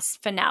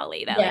last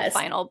finale, that like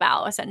final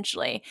bow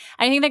essentially.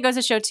 I think that goes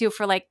to show too,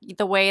 for like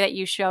the way that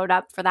you showed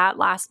up for that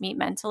last meet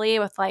mentally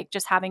with like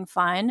just having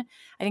fun.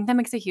 I think that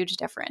makes a huge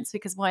difference,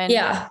 because when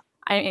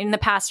in the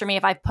past for me,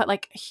 if I put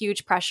like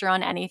huge pressure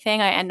on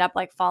anything, I end up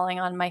like falling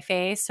on my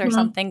face or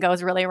something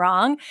goes really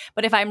wrong.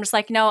 But if I'm just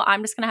like, no,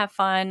 I'm just going to have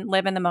fun,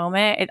 live in the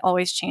moment, it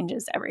always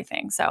changes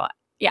everything. So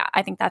yeah,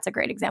 I think that's a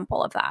great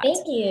example of that.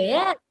 Thank you.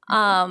 Yeah.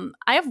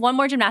 I have one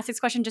more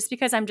gymnastics question, just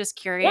because I'm just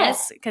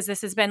curious, because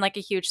this has been like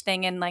a huge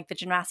thing in like the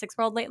gymnastics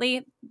world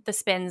lately, the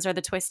spins or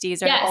the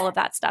twisties or all of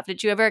that stuff.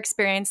 Did you ever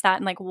experience that?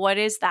 And like, what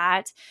is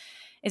that?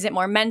 Is it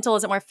more mental?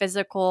 Is it more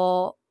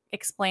physical?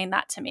 explain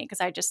that to me?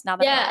 Because I just, now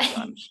that I know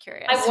you, I'm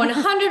curious. I've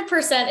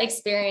 100%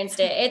 experienced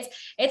it.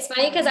 It's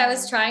funny because I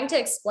was trying to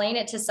explain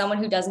it to someone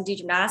who doesn't do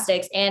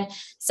gymnastics. And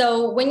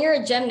so when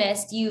you're a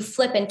gymnast, you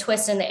flip and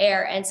twist in the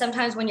air. And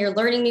sometimes when you're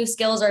learning new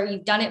skills or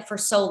you've done it for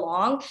so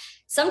long,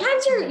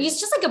 sometimes it's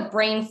just like a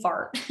brain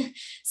fart.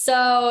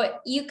 So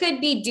you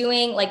could be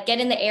doing like get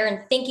in the air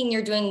and thinking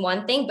you're doing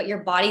one thing, but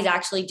your body's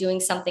actually doing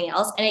something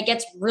else. And it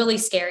gets really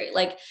scary.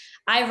 Like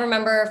I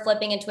remember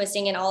flipping and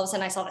twisting and all of a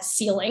sudden I saw the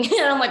ceiling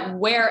and I'm like,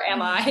 where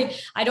am I?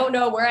 I don't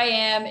know where I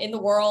am in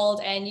the world.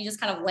 And you just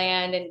kind of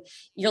land, and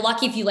you're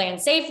lucky if you land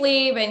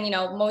safely. But,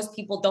 most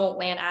people don't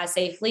land as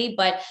safely.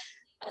 But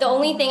the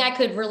only thing I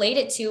could relate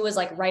it to was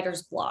like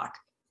writer's block.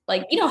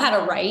 Like, you know how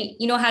to write,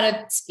 you know how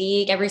to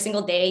speak every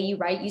single day. You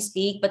write, you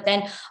speak, but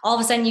then all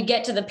of a sudden you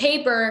get to the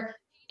paper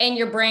and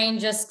your brain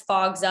just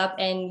fogs up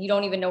and you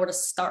don't even know where to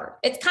start.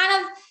 It's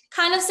kind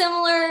of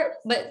similar,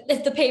 but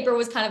if the paper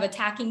was kind of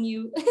attacking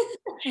you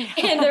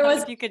and there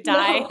was you could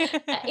die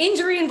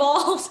injury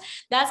involved,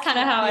 that's kind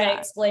of how I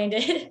explained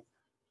it.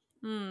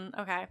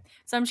 Okay.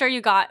 So I'm sure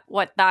you got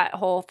what that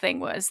whole thing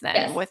was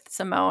then with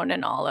Simone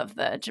and all of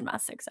the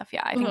gymnastic stuff.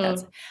 Yeah, I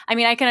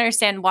think I can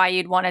understand why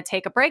you'd want to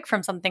take a break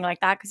from something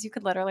like that, because you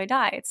could literally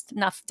die. It's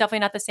definitely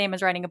not the same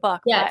as writing a book.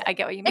 Yeah. But I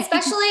get what you mean.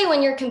 Especially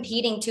when you're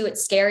competing too,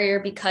 it's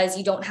scarier because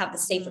you don't have the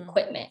safe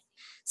equipment.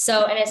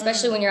 So, and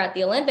especially when you're at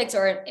the Olympics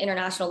or an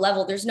international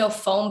level, there's no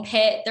foam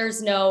pit,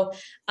 there's no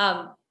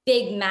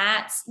big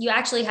mats. You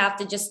actually have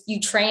to you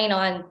train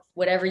on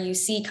whatever you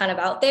see kind of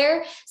out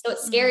there. So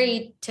it's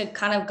scary to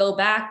kind of go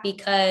back,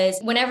 because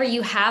whenever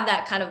you have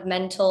that kind of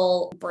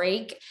mental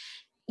break,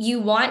 you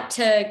want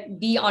to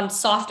be on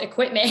soft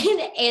equipment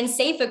and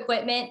safe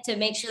equipment to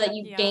make sure that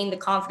you gain the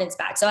confidence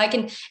back. So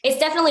it's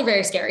definitely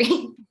very scary.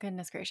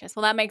 Goodness gracious.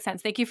 Well, that makes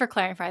sense. Thank you for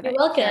clarifying that.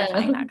 You're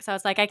welcome. Because I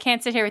was like, I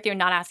can't sit here with you and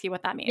not ask you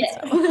what that means.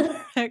 Yeah. So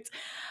perfect.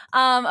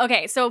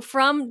 Okay. So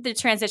from the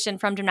transition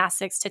from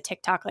gymnastics to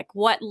TikTok, like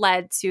what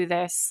led to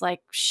this like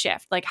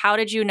shift? Like, how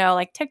did you know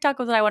like TikTok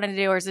was what I wanted to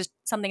do? Or is this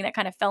something that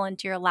kind of fell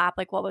into your lap?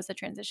 Like, what was the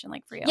transition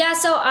like for you? Yeah.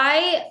 So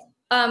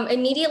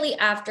immediately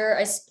after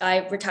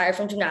I retired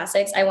from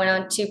gymnastics, I went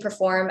on to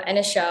perform in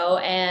a show,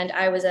 and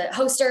I was a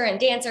hoster and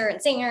dancer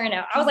and singer, and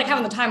I was like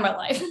having the time of my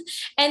life.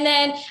 And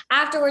then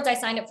afterwards I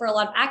signed up for a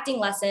lot of acting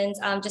lessons,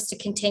 just to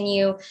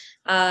continue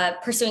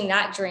pursuing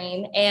that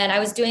dream. And I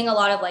was doing a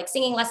lot of like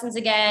singing lessons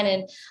again.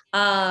 And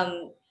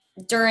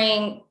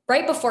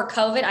right before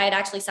COVID, I had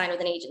actually signed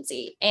with an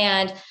agency,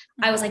 and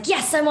I was like,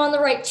 yes, I'm on the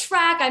right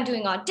track. I'm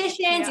doing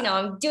auditions,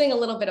 I'm doing a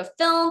little bit of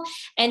film.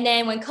 And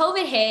then when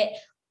COVID hit,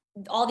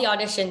 all the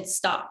auditions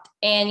stopped,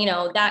 and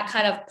that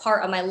kind of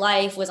part of my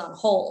life was on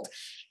hold.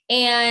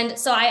 And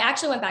so I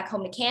actually went back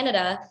home to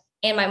Canada,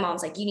 and my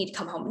mom's like, you need to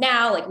come home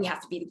now, like we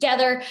have to be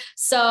together.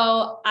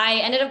 So I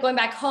ended up going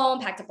back home,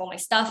 packed up all my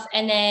stuff,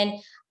 and then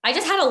I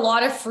just had a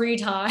lot of free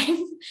time.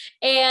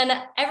 And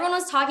everyone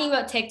was talking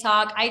about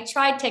TikTok. I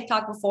tried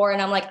TikTok before,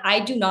 and I'm like,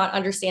 I do not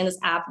understand this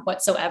app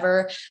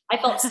whatsoever. I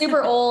felt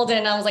super old,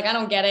 and I was like, I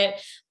don't get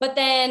it. But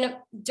then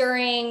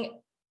during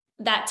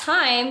that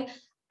time,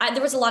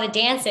 there was a lot of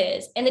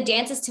dances, and the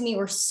dances to me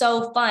were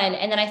so fun.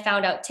 And then I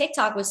found out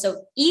TikTok was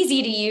so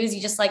easy to use. You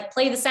just like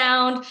play the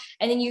sound,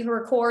 and then you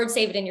record,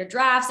 save it in your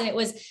drafts. And it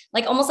was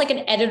like almost like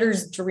an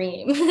editor's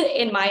dream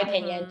in my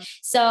opinion.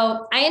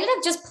 So I ended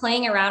up just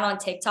playing around on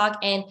TikTok,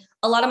 and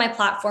a lot of my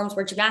platforms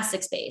were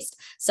gymnastics based.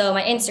 So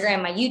my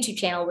Instagram, my YouTube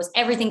channel was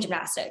everything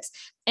gymnastics.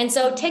 And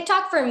so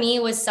TikTok for me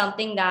was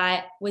something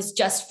that was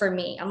just for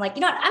me. I'm like,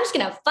 you know what? I'm just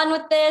going to have fun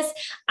with this.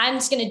 I'm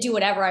just going to do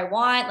whatever I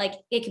want. Like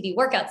it could be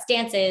workouts,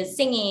 dances,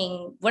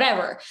 singing,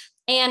 whatever.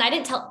 And I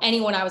didn't tell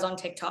anyone I was on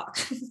TikTok.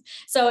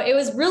 So it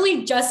was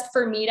really just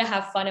for me to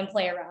have fun and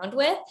play around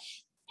with.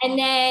 And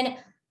then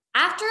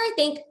after I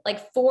think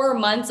like 4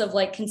 months of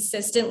like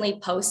consistently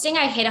posting,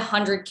 I hit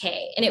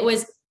 100K, and it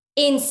was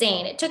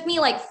insane. It took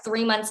me like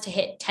 3 months to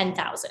hit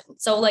 10,000.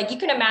 So like you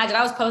can imagine,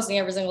 I was posting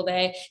every single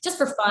day just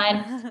for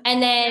fun.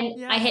 And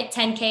then I hit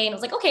 10K, and I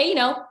was like, okay,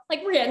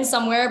 like we're getting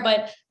somewhere,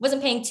 but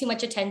wasn't paying too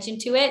much attention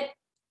to it.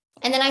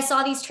 And then I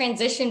saw these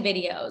transition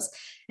videos,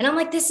 and I'm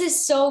like, this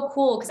is so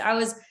cool. Cause I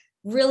was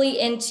really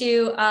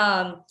into,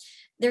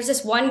 there's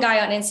this one guy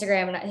on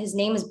Instagram, and his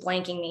name is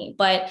blanking me,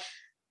 but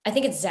I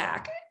think it's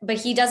Zach, but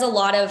he does a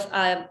lot of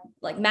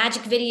like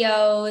magic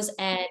videos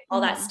and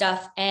all that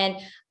stuff. And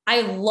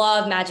I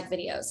love magic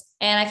videos,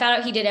 and I found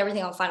out he did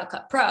everything on Final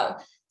Cut Pro.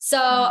 So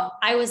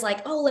I was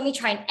like, oh, let me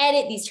try and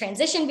edit these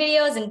transition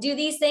videos and do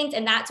these things.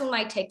 And that's when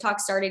my TikTok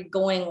started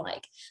going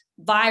like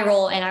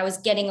viral, and I was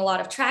getting a lot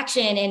of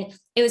traction. And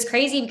it was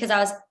crazy because I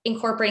was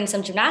incorporating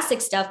some gymnastic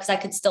stuff because I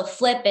could still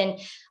flip and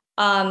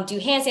do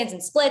handstands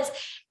and splits.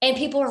 And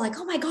people were like,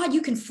 oh my God,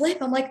 you can flip.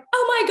 I'm like,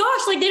 oh my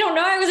gosh, like they don't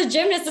know I was a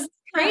gymnast. This is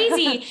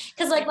crazy.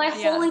 Cause like my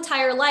whole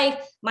entire life,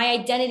 my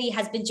identity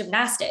has been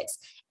gymnastics.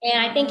 And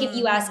I think if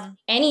you ask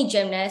any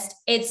gymnast,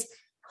 it's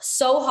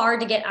so hard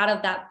to get out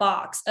of that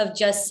box of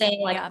just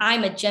saying like,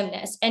 I'm a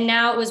gymnast. And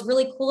now it was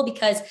really cool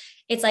because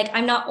it's like,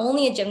 I'm not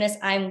only a gymnast,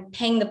 I'm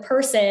Peng the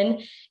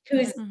person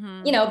who's,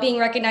 being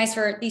recognized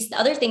for these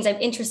other things I'm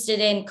interested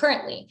in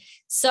currently.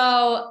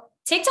 So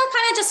TikTok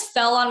kind of just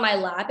fell on my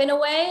lap in a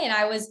way. And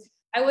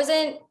I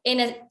wasn't in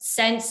a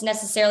sense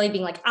necessarily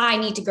being like, I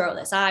need to grow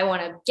this. I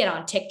want to get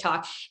on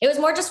TikTok. It was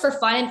more just for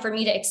fun and for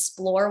me to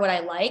explore what I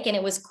like. And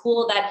it was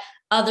cool that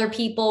other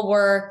people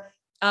were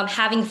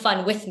having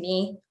fun with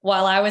me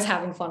while I was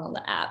having fun on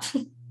the app.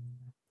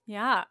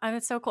 Yeah, I mean,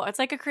 it's so cool. It's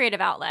like a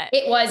creative outlet.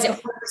 It was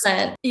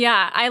 100%.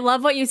 Yeah, I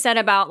love what you said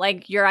about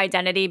like your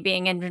identity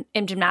being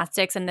in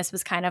gymnastics, and this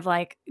was kind of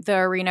like the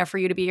arena for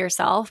you to be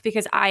yourself,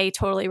 because I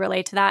totally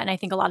relate to that, and I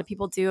think a lot of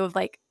people do. Of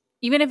like,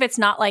 even if it's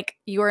not like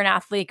you were an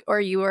athlete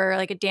or you were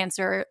like a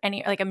dancer, or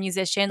any like a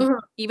musician,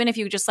 even if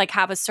you just like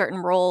have a certain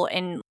role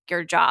in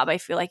your job, I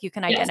feel like you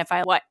can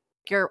identify what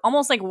your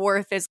almost like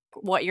worth is,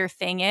 what your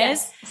thing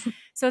is. Yes.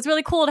 So it's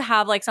really cool to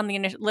have like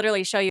something to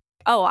literally show you,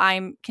 oh,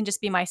 I can just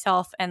be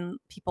myself, and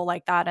people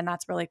like that. And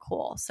that's really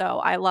cool. So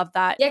I love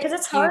that. Yeah, because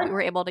it's hard. You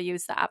were able to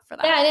use the app for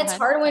that. Yeah, and it's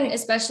hard when,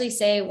 especially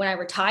say when I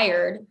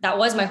retired, that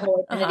was my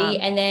whole identity.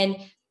 And then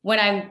when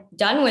I'm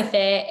done with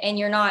it and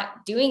you're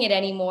not doing it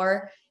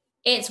anymore,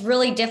 it's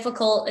really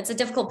difficult. It's a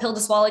difficult pill to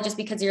swallow just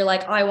because you're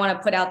like, oh, I want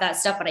to put out that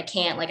stuff, but I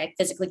can't, like I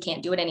physically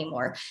can't do it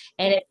anymore.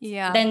 And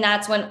then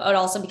that's when it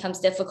also becomes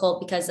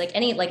difficult, because like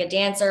a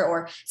dancer,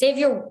 or say if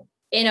you're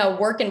in a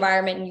work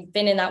environment and you've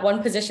been in that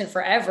one position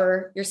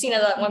forever, you're seen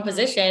as that one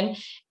position,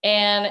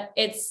 and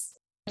it's,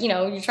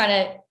 you're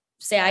trying to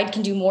say I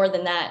can do more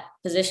than that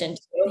position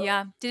too.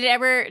 Yeah. Did it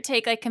ever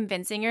take like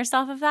convincing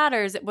yourself of that,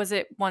 or was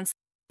it once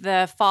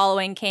the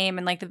following came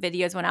and like the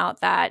videos went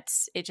out that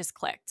it just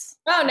clicked?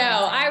 Oh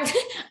no,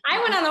 I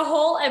went on a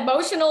whole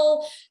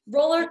emotional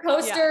roller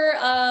coaster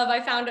of,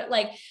 I found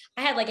like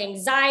I had like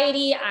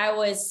anxiety, I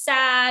was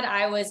sad,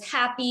 I was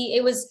happy.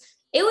 It was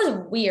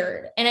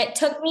weird. And it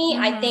took me,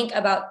 I think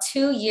about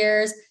 2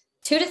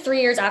 to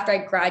 3 years after I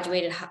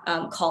graduated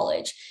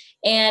college.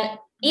 And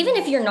even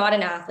if you're not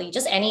an athlete,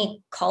 just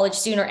any college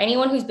student or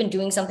anyone who's been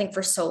doing something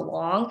for so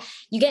long,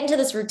 you get into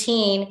this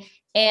routine.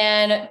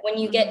 And when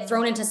you get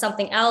thrown into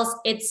something else,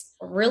 it's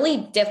really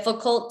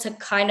difficult to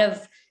kind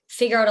of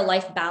figure out a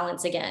life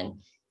balance again.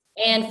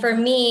 And for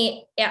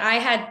me, I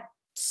had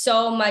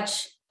so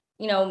much,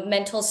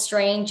 mental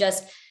strain,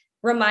 just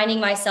reminding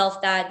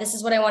myself that this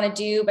is what I want to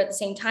do. But at the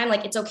same time,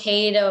 like, it's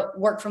okay to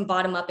work from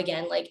bottom up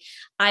again. Like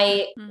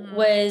I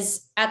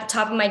was at the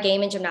top of my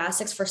game in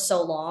gymnastics for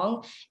so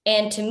long.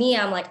 And to me,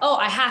 I'm like, oh,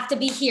 I have to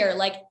be here.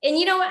 Like, and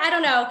I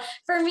don't know,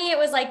 for me, it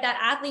was like that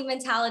athlete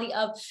mentality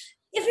of,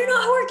 if you're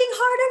not working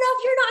hard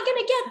enough, you're not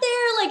going to get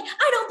there. Like,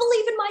 I don't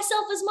believe in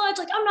myself as much.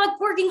 Like, I'm not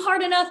working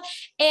hard enough.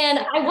 And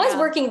I was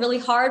working really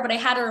hard, but I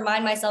had to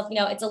remind myself,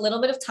 it's a little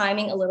bit of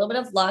timing, a little bit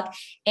of luck.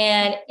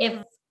 And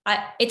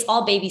it's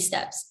all baby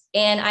steps.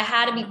 And I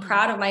had to be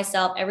proud of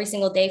myself every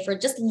single day for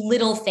just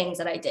little things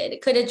that I did.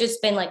 It could have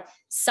just been like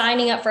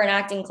signing up for an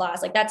acting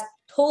class. Like, that's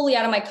totally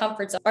out of my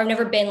comfort zone. I've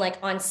never been like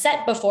on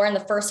set before. And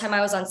the first time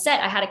I was on set,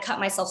 I had to cut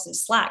myself some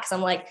slack. So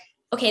I'm like,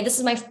 okay, this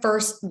is my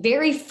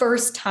very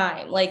first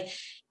time. Like,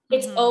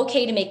 it's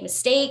okay to make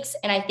mistakes.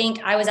 And I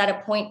think I was at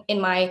a point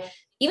in my,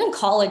 even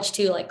college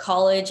too, like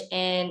college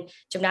and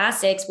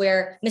gymnastics,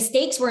 where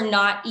mistakes were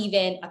not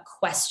even a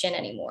question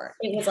anymore.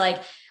 It was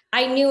like,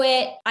 I knew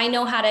it. I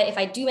know how to, if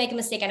I do make a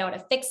mistake, I know how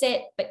to fix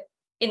it. But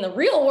in the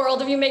real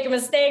world, if you make a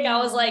mistake, I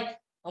was like,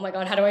 oh my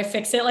God, how do I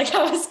fix it? Like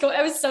I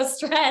was so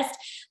stressed.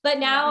 But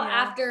now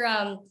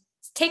after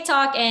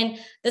TikTok and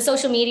the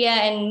social media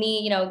and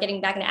me, getting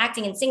back into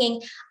acting and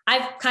singing,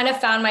 I've kind of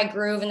found my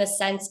groove in the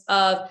sense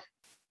of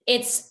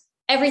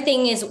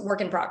everything is work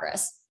in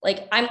progress.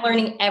 Like, I'm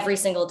learning every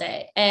single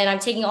day, and I'm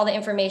taking all the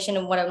information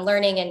and what I'm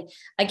learning, and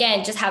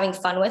again, just having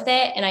fun with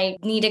it. And I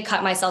need to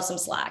cut myself some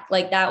slack.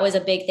 Like, that was a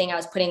big thing. I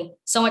was putting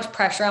so much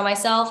pressure on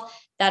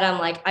myself that I'm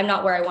like, I'm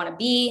not where I want to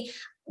be.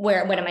 When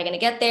am I going to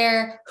get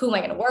there? Who am I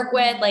going to work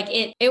with? Like,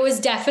 it was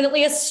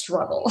definitely a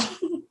struggle.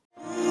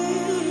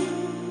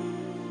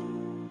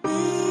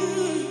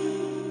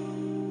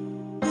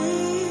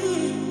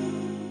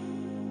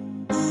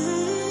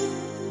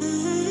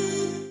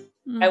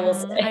 I will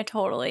say. I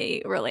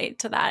totally relate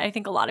to that. I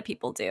think a lot of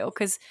people do,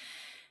 because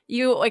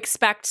you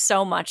expect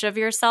so much of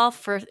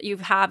yourself you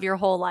have your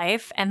whole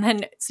life. And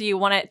then, so you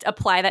want to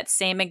apply that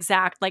same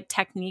exact like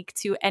technique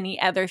to any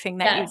other thing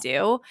that you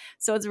do.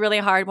 So it's really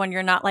hard when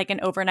you're not like an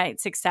overnight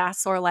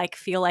success, or like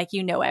feel like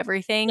you know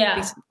everything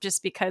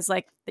just because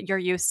like you're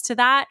used to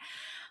that.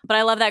 But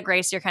I love that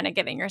grace you're kind of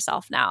giving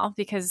yourself now,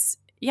 because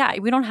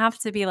we don't have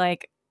to be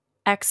like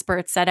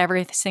experts at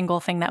every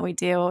single thing that we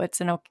do. It's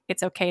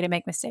okay to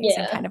make mistakes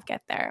and kind of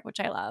get there, which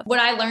I love.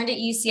 What I learned at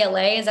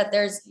UCLA is that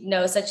there's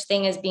no such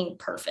thing as being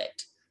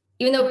perfect.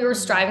 Even though we were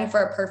striving for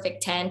a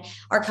perfect 10,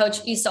 our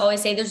coach used to always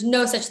say, there's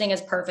no such thing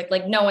as perfect.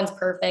 Like, no one's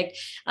perfect.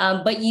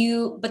 But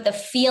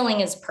the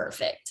feeling is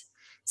perfect.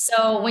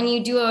 So when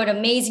you do an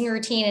amazing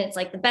routine and it's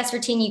like the best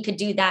routine you could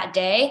do that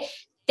day,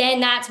 then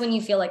that's when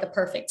you feel like a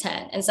perfect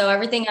 10. And so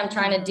everything I'm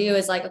trying to do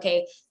is like,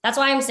 okay, that's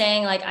why I'm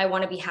saying like, I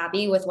want to be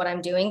happy with what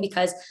I'm doing,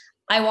 because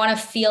I want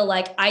to feel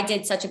like I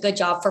did such a good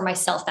job for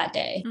myself that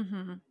day.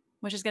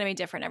 Which is going to be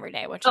different every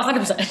day, which is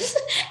 100%.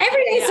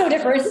 Every day is so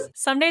different.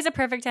 Some days a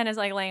perfect 10 is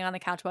like laying on the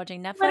couch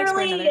watching Netflix, Literally.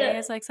 where another day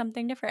is like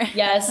something different.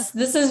 Yes,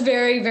 this is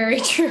very, very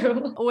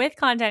true. With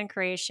content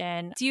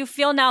creation, do you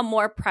feel now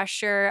more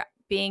pressure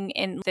being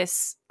in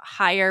this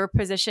higher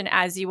position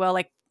as you will,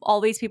 like all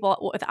these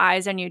people with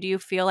eyes on you? Do you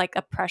feel like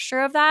a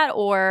pressure of that?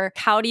 Or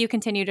how do you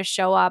continue to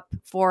show up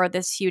for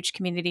this huge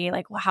community?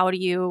 Like, how do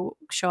you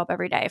show up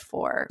every day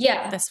for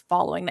this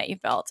following that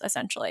you've built,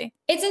 essentially?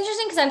 It's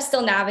interesting because I'm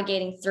still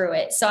navigating through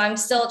it. So I'm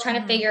still trying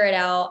to figure it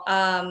out.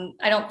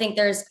 I don't think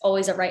there's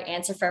always a right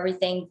answer for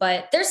everything,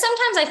 but there's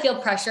sometimes I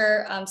feel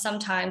pressure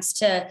sometimes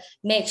to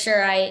make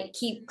sure I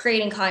keep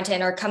creating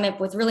content or come up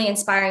with really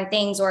inspiring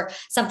things or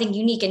something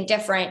unique and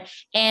different.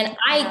 And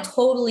I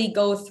totally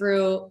go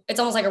through, it's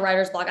almost like a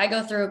writer's block. I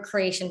go through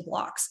creation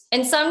blocks.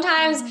 And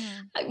sometimes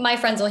my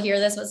friends will hear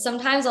this, but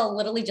sometimes I'll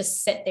literally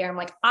just sit there. I'm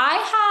like,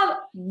 I have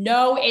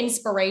no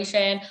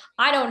inspiration.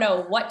 I don't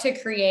know what to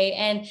create.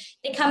 And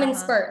they come in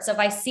spurts. So if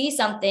I see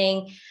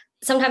something,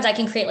 sometimes I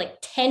can create like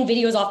 10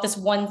 videos off this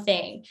one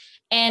thing.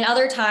 And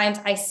other times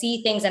I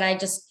see things and I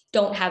just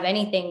don't have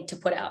anything to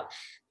put out.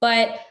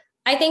 But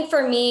I think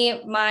for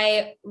me,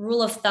 my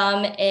rule of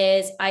thumb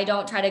is I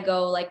don't try to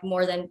go like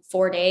more than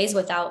 4 days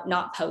without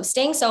not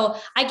posting. So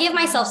I give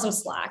myself some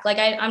slack. Like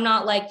I'm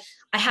not like,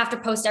 I have to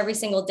post every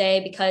single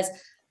day, because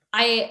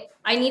I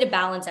need to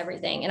balance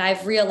everything. And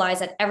I've realized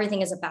that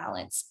everything is a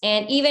balance.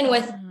 And even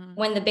with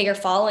when the bigger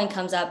following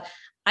comes up,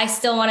 I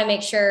still want to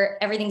make sure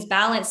everything's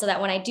balanced so that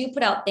when I do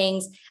put out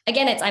things,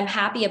 again, I'm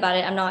happy about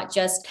it. I'm not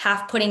just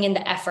half putting in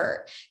the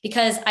effort,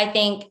 because I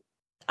think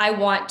I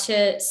want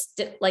to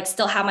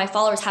still have my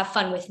followers have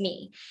fun with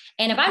me.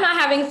 And if I'm not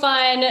having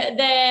fun,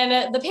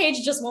 then the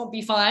page just won't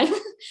be fun.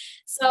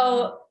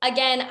 So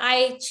again,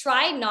 I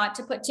try not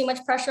to put too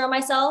much pressure on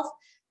myself,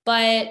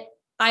 but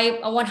I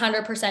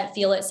 100%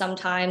 feel it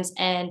sometimes.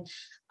 And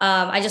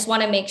I just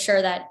want to make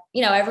sure that,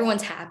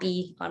 everyone's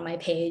happy on my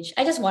page.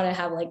 I just want to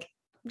have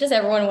just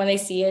everyone, when they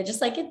see it,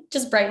 it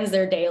just brightens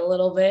their day a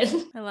little bit.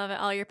 I love it.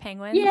 All your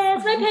penguins.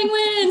 Yes, my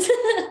penguins.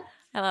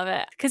 I love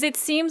it. Because it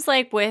seems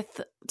like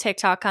with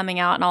TikTok coming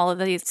out and all of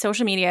these,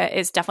 social media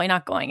is definitely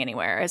not going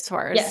anywhere as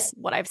far as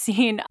what I've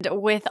seen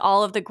with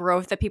all of the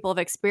growth that people have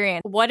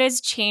experienced. What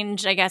has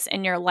changed, I guess,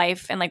 in your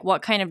life, and like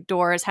what kind of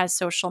doors has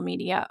social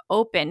media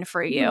opened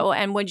for you?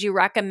 And would you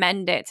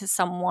recommend it to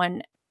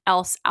someone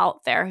else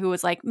out there who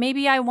was like,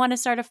 maybe I want to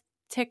start a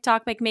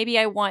TikTok, like maybe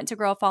I want to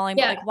grow a following,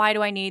 but like, why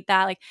do I need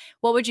that? Like,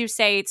 what would you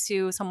say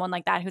to someone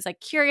like that who's like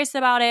curious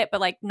about it,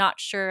 but like not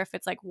sure if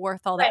it's like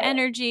worth all the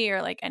energy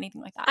or like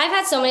anything like that? I've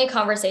had so many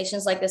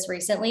conversations like this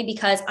recently,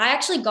 because I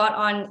actually got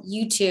on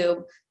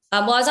YouTube.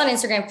 I was on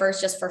Instagram first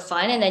just for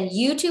fun. And then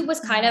YouTube was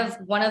kind of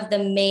one of the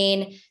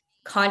main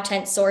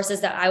content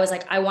sources that I was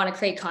like, I want to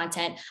create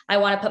content. I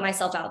want to put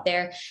myself out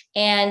there.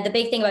 And the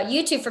big thing about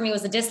YouTube for me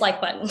was the dislike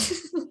button.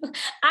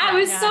 I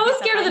was so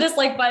scared of the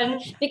dislike button,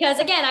 because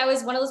again, I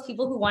was one of those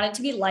people who wanted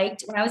to be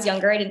liked when I was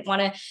younger. I didn't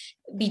want to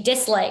be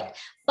disliked,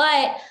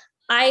 but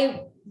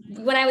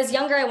when I was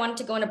younger, I wanted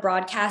to go into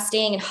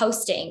broadcasting and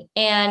hosting.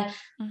 And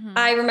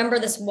I remember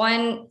this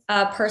one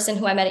person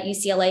who I met at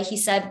UCLA, he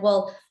said,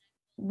 well,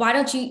 why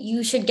don't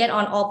you should get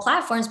on all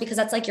platforms, because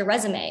that's like your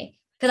resume.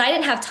 Because I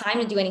didn't have time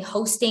to do any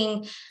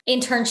hosting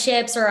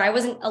internships, or I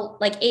wasn't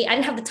I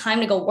didn't have the time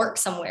to go work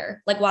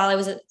somewhere like while I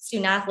was a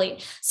student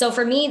athlete. So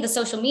for me, the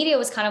social media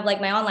was kind of like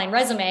my online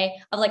resume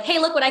of like, hey,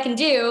 look what I can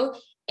do.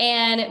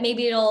 And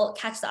maybe it'll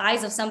catch the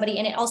eyes of somebody.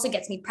 And it also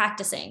gets me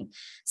practicing.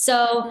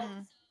 So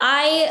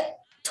I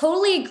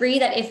totally agree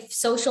that if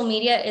social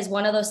media is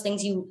one of those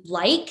things you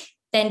like,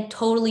 then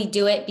totally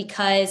do it,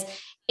 because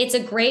it's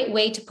a great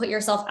way to put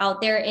yourself out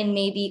there and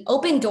maybe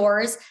open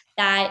doors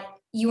that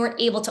you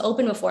weren't able to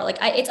open before.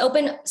 It's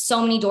opened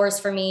so many doors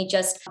for me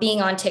just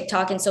being on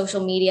TikTok and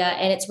social media.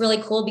 And it's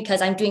really cool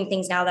because I'm doing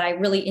things now that I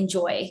really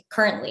enjoy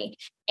currently.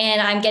 And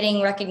I'm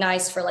getting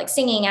recognized for like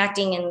singing,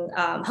 acting,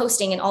 and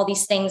hosting and all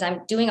these things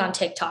I'm doing on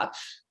TikTok.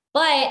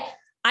 But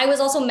I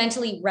was also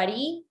mentally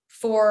ready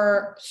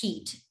for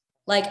heat.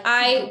 Like,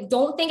 I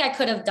don't think I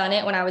could have done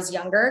it when I was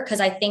younger,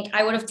 because I think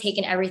I would have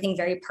taken everything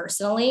very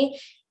personally.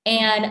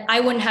 And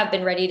I wouldn't have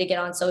been ready to get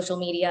on social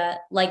media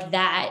like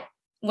that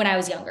when I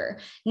was younger.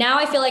 Now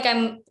I feel like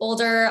I'm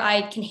older,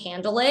 I can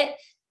handle it.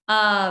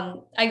 I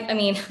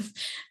mean,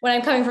 when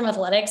I'm coming from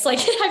athletics, like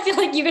I feel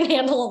like you can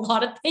handle a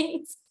lot of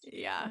things.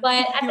 Yeah.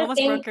 But you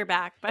almost broke your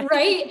back. But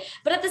right.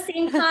 But at the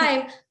same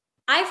time,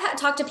 I've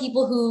talked to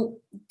people who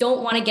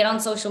don't want to get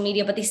on social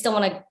media, but they still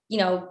want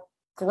to,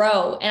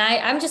 grow. And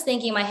I'm just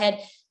thinking in my head,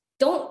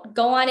 don't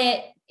go on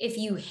it if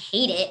you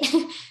hate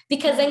it,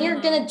 because then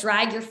you're going to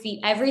drag your feet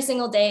every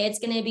single day. It's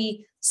going to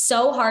be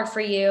so hard for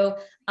you.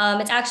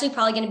 It's actually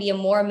probably going to be a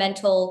more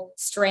mental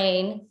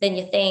strain than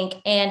you think.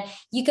 And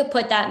you could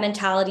put that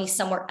mentality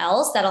somewhere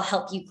else that'll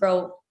help you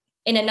grow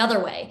in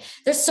another way.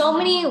 There's so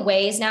many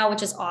ways now,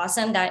 which is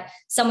awesome, that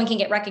someone can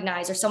get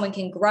recognized or someone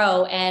can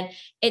grow. And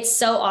it's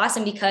so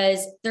awesome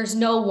because there's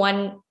no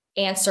one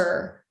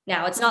answer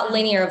now. It's not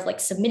linear of like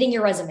submitting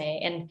your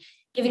resume and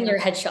giving your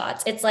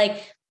headshots. It's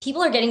like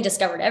people are getting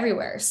discovered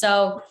everywhere.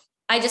 So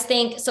I just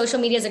think social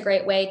media is a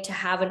great way to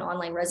have an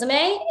online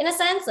resume in a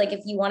sense. Like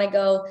if you want to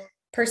go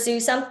pursue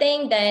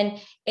something, then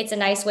it's a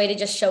nice way to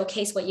just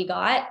showcase what you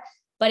got.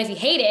 But if you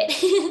hate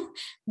it,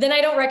 then I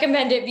don't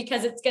recommend it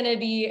because it's going to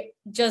be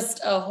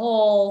just a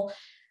whole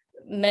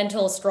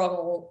mental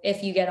struggle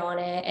if you get on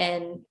it.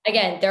 And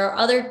again, there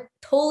are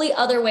totally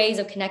other ways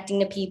of connecting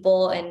to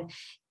people, and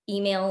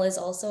email is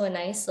also a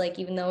nice, like,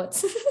 even though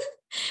it's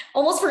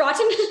almost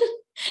forgotten,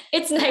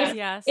 it's nice.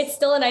 Yes. It's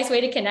still a nice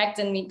way to connect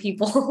and meet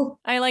people.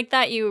 I like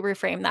that you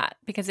reframe that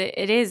because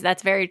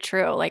that's very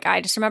true. Like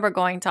I just remember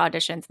going to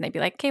auditions and they'd be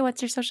like, okay,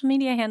 what's your social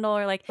media handle?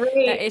 Or like,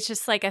 it's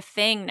just like a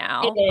thing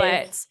now.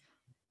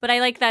 But I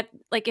like that,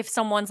 like if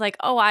someone's like,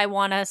 oh, I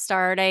want to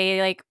start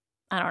like,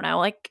 I don't know,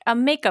 like a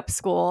makeup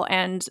school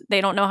and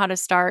they don't know how to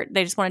start.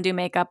 They just want to do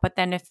makeup. But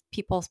then if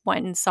people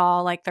went and saw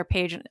like their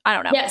page, I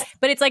don't know. Yes.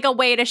 But it's like a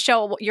way to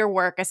show your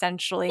work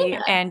essentially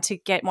and to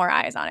get more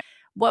eyes on it.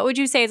 What would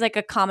you say is like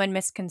a common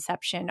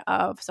misconception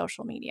of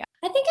social media?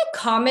 I think a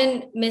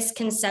common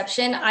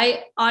misconception,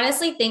 I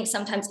honestly think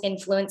sometimes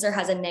influencer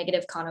has a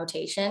negative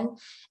connotation.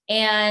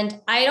 And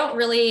I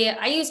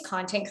use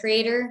content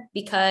creator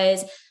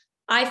because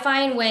I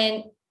find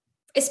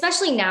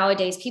especially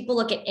nowadays, people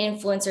look at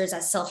influencers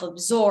as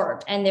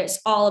self-absorbed and it's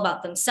all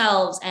about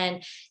themselves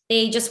and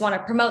they just want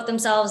to promote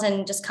themselves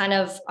and just kind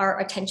of are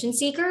attention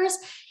seekers.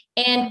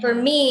 And for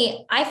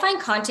me, I find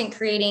content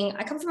creating,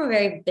 I come from a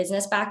very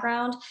business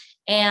background,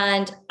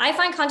 and I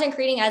find content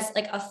creating as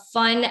like a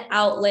fun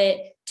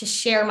outlet to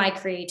share my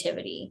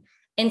creativity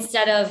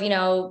instead of,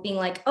 being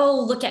like, oh,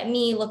 look at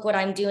me, look what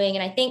I'm doing.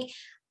 And I think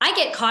I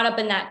get caught up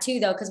in that too,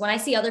 though, because when I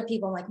see other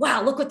people, I'm like,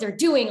 wow, look what they're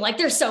doing. Like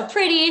they're so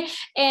pretty.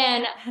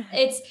 And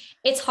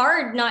it's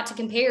hard not to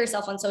compare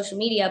yourself on social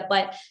media.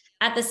 But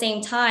at the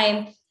same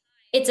time,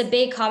 it's a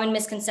big common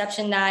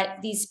misconception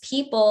that these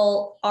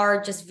people are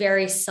just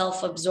very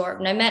self-absorbed.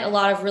 And I met a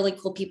lot of really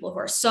cool people who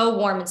are so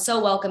warm and so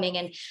welcoming.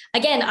 And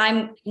again,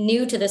 I'm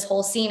new to this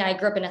whole scene. I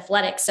grew up in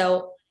athletics,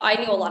 so I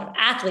knew a lot of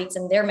athletes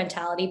and their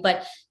mentality,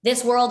 but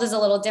this world is a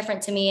little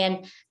different to me.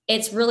 And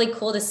it's really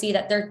cool to see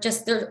that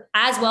they're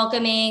as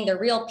welcoming. They're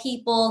real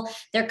people.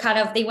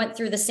 They went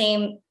through the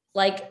same,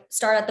 like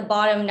start at the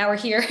bottom. Now we're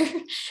here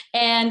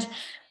and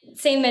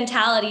same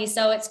mentality.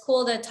 So it's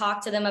cool to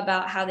talk to them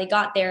about how they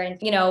got there.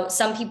 And,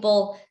 some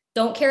people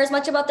don't care as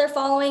much about their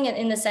following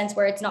in the sense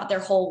where it's not their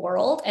whole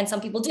world. And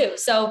some people do.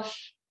 So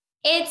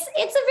it's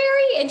a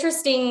very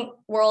interesting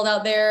world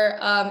out there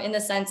in the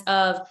sense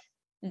of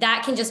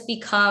that can just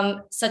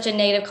become such a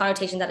negative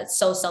connotation that it's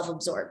so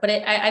self-absorbed. But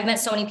I've met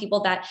so many people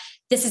that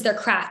this is their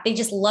craft. They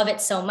just love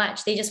it so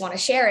much. They just want to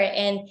share it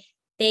and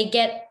they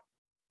get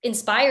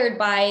inspired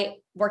by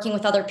working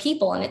with other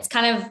people. And it's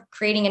kind of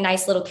creating a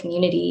nice little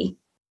community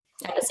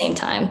at the same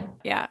time.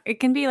 Yeah. It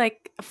can be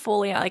like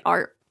fully like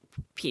art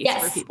piece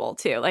for people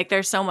too. Like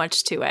there's so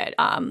much to it.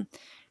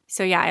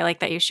 So yeah, I like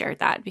that you shared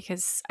that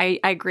because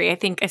I agree. I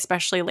think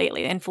especially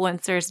lately,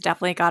 influencers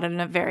definitely got in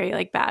a very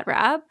like bad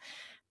rap.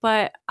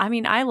 But I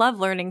mean, I love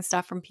learning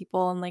stuff from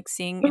people and like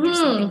seeing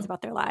interesting things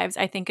about their lives.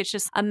 I think it's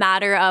just a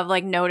matter of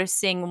like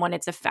noticing when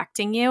it's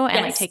affecting you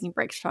and like taking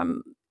breaks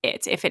from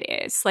it if it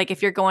is. Like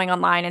if you're going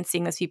online and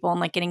seeing those people and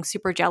like getting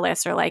super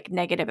jealous or like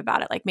negative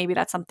about it, like maybe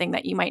that's something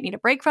that you might need a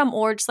break from,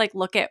 or just like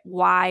look at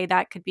why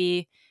that could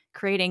be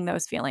creating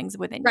those feelings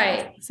within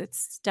you.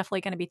 It's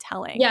definitely going to be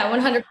telling. Yeah,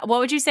 100%. What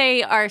would you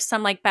say are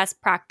some like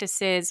best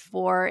practices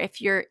for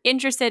if you're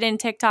interested in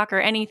TikTok or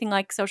anything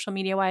like social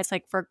media wise,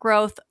 like for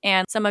growth,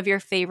 and some of your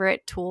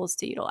favorite tools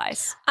to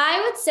utilize?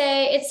 I would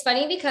say it's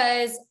funny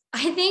because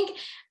I think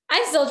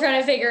I'm still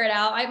trying to figure it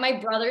out. My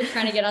brother's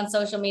trying to get on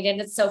social media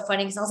and it's so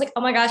funny because I was like,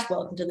 oh my gosh,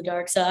 welcome to the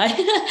dark side.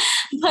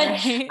 But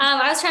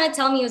I was trying to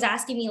tell him, he was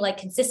asking me like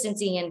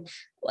consistency and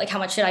like how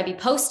much should I be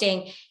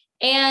posting?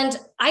 And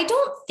I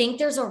don't think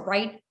there's a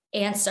right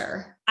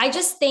answer. I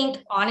just think,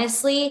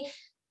 honestly,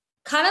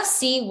 kind of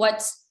see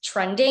what's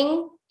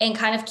trending and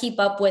kind of keep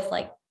up with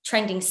like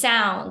trending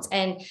sounds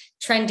and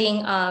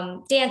trending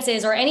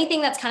dances or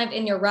anything that's kind of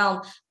in your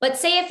realm. But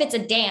say if it's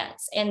a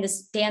dance and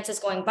this dance is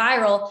going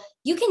viral,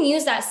 you can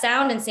use that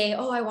sound and say,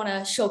 oh, I want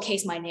to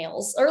showcase my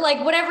nails or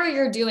like whatever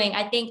you're doing.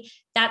 I think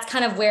that's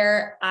kind of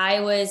where I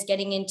was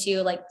getting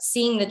into, like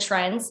seeing the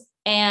trends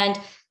and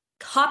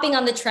hopping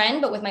on the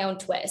trend, but with my own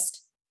twist.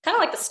 Kind of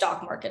like the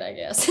stock market, I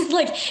guess.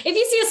 Like if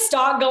you see a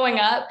stock going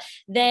up,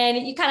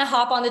 then you kind of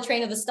hop on the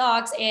train of the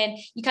stocks and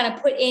you kind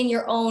of put in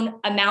your own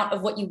amount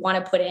of what you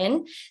want to put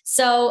in.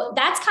 So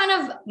that's kind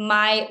of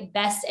my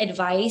best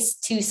advice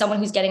to someone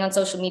who's getting on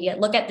social media.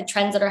 Look at the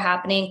trends that are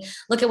happening,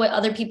 look at what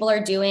other people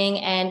are doing,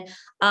 and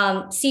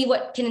see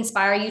what can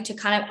inspire you to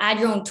kind of add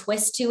your own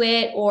twist to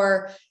it,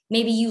 or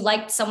maybe you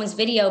liked someone's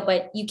video,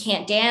 but you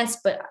can't dance,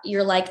 but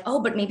you're like,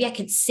 oh, but maybe I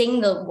could sing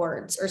the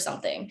words or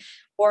something.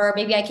 Or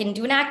maybe I can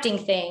do an acting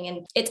thing.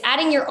 And it's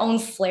adding your own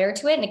flair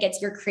to it. And it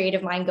gets your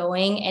creative mind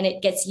going and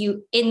it gets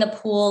you in the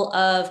pool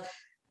of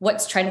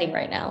what's trending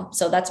right now.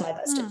 So that's my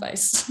best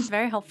advice.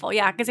 Very helpful.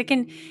 Yeah. Cause it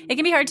can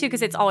be hard too,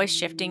 because it's always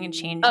shifting and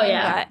changing. Oh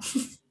yeah. But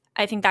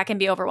I think that can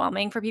be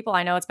overwhelming for people.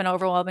 I know it's been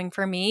overwhelming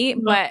for me,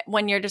 but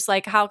when you're just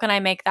like, how can I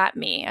make that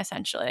me,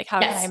 essentially? Like, how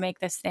can I make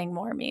this thing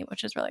more me,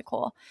 which is really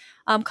cool.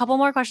 Couple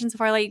more questions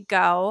before I let you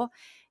go.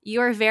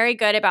 You're very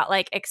good about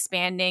like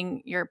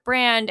expanding your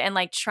brand and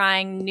like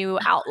trying new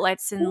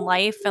outlets in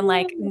life and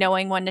like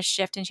knowing when to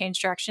shift and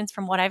change directions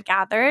from what I've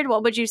gathered.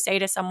 What would you say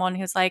to someone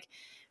who's like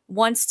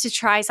wants to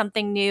try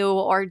something new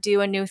or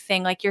do a new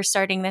thing? Like you're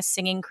starting this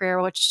singing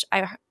career, which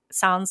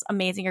sounds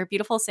amazing. You're a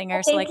beautiful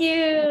singer. So Thank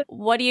you.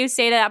 What do you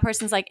say to that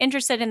person's like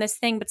interested in this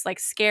thing, but's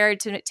like scared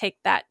to take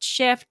that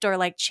shift or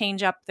like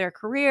change up their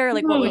career?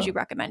 Like what would you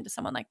recommend to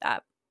someone like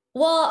that?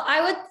 Well,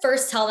 I would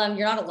first tell them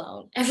you're not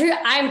alone.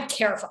 I'm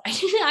terrified.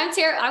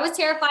 I was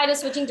terrified of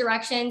switching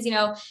directions. You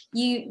know,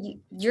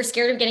 you're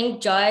scared of getting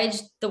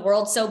judged. The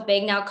world's so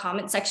big now.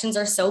 Comment sections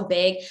are so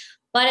big.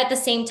 But at the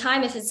same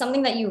time, if it's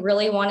something that you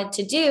really wanted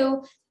to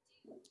do,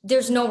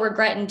 there's no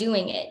regret in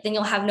doing it. Then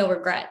you'll have no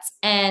regrets.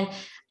 And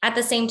at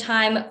the same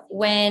time,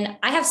 when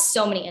I have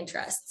so many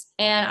interests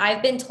and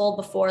I've been told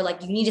before,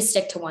 like, you need to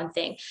stick to one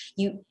thing.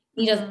 You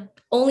need to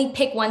only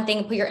pick one thing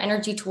and put your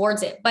energy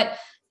towards it. But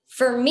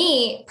for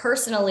me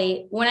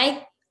personally, when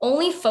I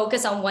only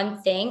focus on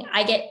one thing,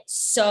 I get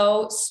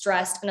so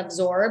stressed and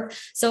absorbed.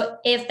 So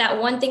if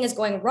that one thing is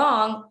going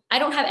wrong, I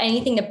don't have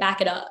anything to back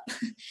it up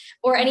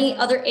or any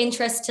other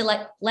interest to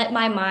let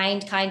my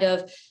mind kind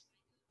of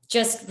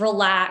just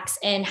relax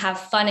and have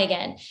fun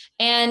again.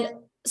 And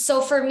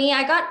so for me,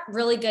 I got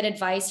really good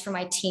advice from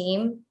my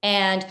team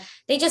and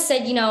they just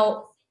said, you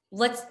know,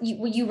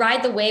 you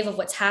ride the wave of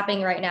what's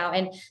happening right now.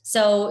 And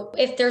so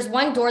if there's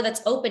one door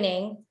that's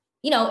opening,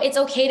 you know, it's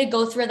okay to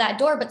go through that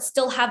door, but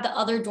still have the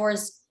other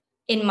doors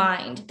in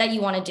mind that you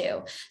want to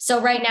do.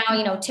 So right now,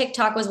 you know,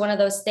 TikTok was one of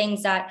those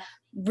things that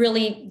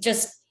really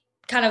just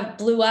kind of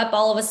blew up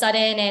all of a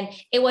sudden. And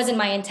it wasn't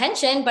my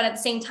intention, but at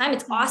the same time,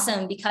 it's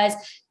awesome because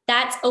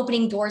that's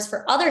opening doors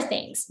for other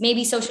things.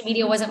 Maybe social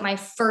media wasn't my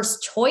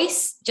first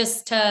choice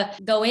just to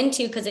go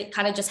into because it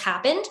kind of just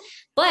happened,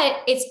 but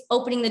it's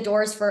opening the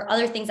doors for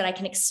other things that I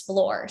can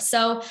explore.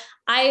 So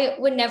I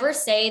would never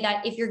say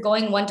that if you're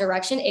going one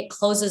direction, it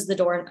closes the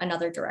door in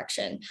another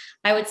direction.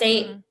 I would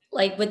say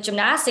like with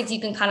gymnastics, you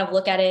can kind of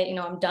look at it, you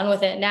know, I'm done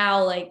with it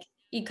now. Like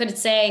you could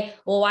say,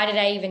 well, why did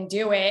I even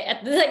do it?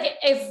 Like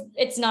if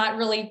it's not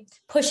really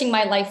pushing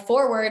my life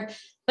forward.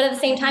 But at the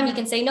same time, you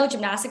can say, no,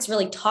 gymnastics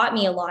really taught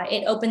me a lot.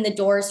 It opened the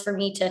doors for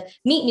me to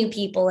meet new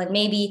people. And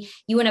maybe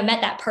you wouldn't have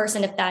met that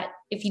person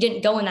if you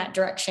didn't go in that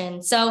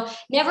direction. So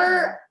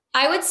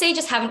I would say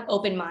just have an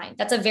open mind.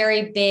 That's a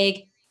very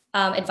big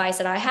advice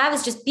that I have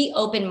is just be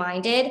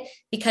open-minded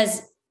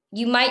because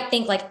you might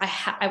think like,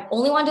 I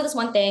only want to do this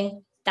one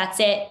thing. That's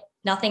it.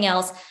 Nothing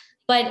else.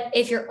 But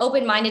if you're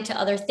open-minded to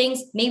other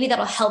things, maybe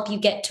that'll help you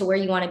get to where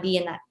you want to be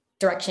in that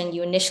direction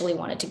you initially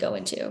wanted to go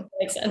into.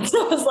 Makes sense.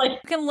 I was like,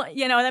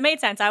 you know, that made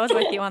sense. I was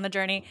with you on the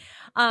journey.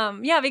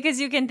 Yeah, because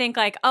you can think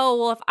like, oh,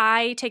 well, if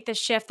I take this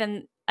shift,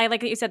 then I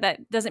like that you said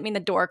that doesn't mean the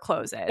door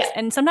closes. Yeah.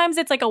 And sometimes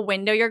it's like a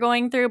window you're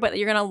going through, but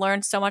you're going to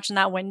learn so much in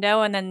that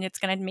window and then it's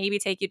going to maybe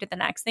take you to the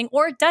next thing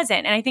or it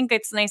doesn't. And I think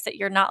it's nice that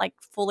you're not like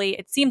fully,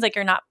 it seems like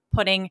you're not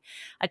putting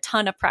a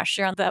ton of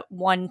pressure on the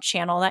one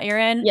channel that you're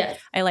in. Yes.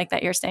 I like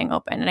that you're staying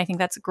open. And I think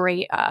that's a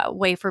great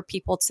way for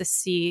people to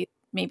see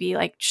maybe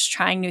like just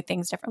trying new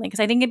things differently.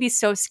 Cause I think it'd be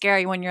so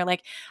scary when you're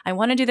like, I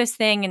want to do this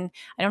thing and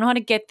I don't know how to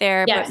get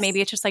there, but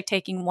maybe it's just like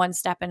taking one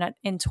step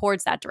in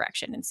towards that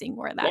direction and seeing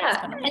where that is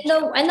going to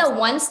lead. And the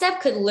one step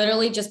could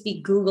literally just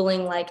be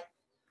Googling like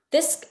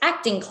this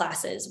acting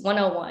classes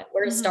 101,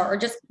 where to start, or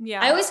just,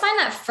 I always find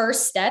that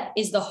first step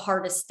is the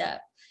hardest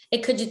step.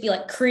 It could just be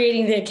like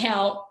creating the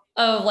account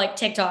of like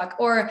TikTok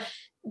or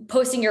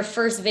posting your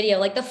first video.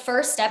 Like the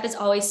first step is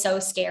always so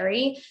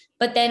scary.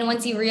 But then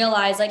once you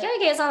realize like, okay,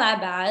 it's not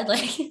that bad.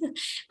 Like, you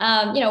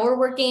know, we're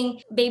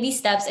working baby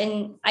steps.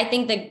 And I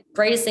think the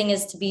greatest thing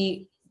is to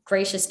be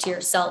gracious to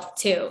yourself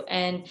too.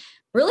 And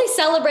really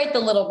celebrate the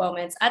little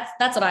moments.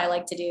 That's what I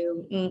like to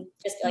do. And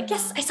just be like,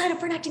 yes, I signed up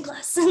for an acting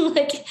class.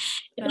 Like,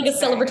 it's like a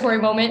celebratory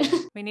moment.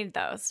 We need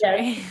those,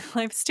 right?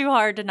 Life's too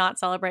hard to not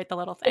celebrate the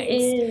little things.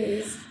 It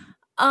is.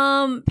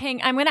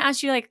 Peng, I'm going to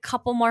ask you like a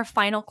couple more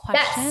final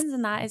questions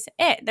and that is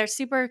it. They're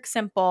super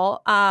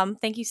simple.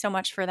 Thank you so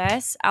much for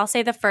this. I'll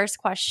say the first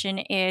question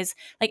is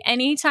like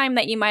anytime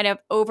that you might have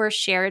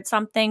overshared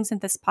something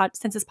since this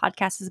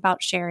podcast is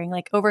about sharing,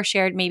 like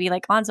overshared maybe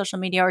like on social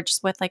media or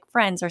just with like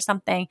friends or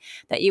something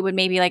that you would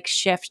maybe like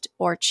shift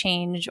or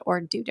change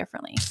or do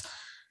differently.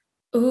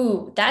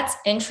 Ooh, that's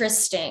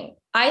interesting.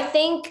 I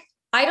think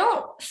I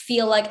don't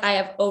feel like I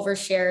have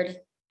overshared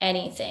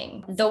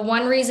anything. The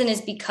one reason is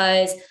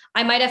because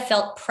I might have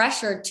felt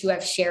pressured to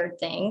have shared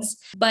things,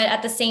 but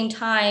at the same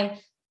time,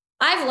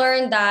 I've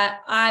learned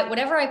that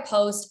whatever I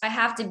post, I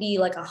have to be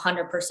like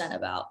 100%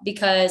 about,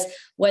 because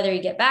whether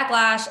you get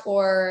backlash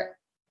or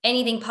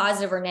anything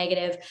positive or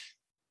negative,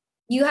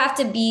 you have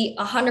to be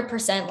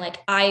 100%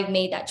 like, I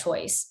made that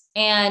choice.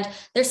 And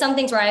there's some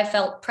things where I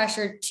felt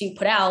pressured to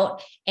put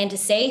out and to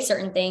say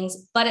certain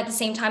things. But at the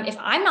same time, if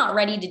I'm not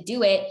ready to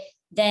do it,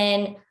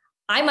 then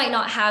I might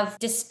not have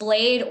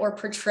displayed or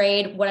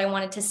portrayed what I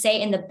wanted to say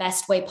in the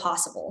best way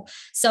possible.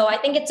 So I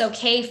think it's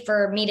okay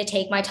for me to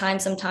take my time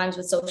sometimes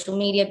with social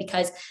media,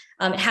 because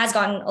it has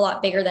gotten a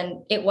lot bigger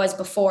than it was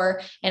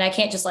before. And I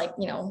can't just like,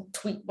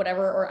 tweet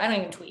whatever, or I don't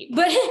even tweet,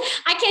 but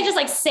I can't just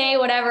like say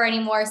whatever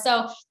anymore.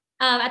 So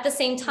at the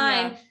same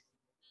time,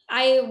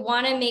 I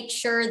want to make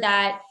sure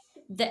that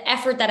the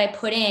effort that I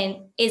put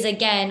in is,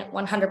 again,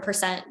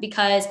 100%,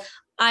 because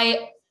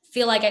I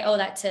feel like I owe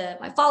that to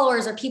my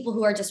followers or people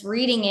who are just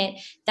reading it,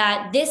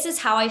 that this is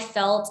how I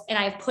felt. And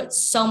I've put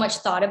so much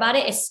thought about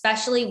it,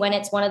 especially when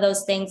it's one of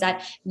those things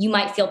that you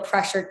might feel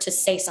pressured to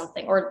say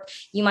something, or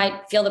you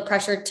might feel the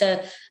pressure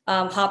to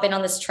hop in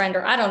on this trend,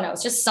 or I don't know.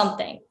 It's just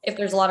something if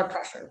there's a lot of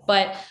pressure.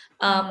 But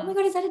oh my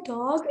God, is that a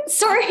dog?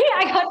 Sorry,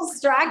 I got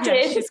distracted.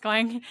 Yeah, she's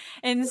going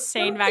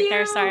insane back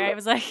there. Sorry. I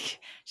was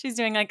like, she's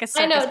doing like a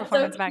circus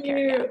performance back here.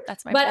 Yeah,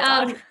 that's my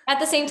dog. At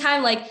the same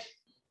time, like,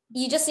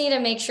 you just need to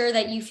make sure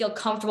that you feel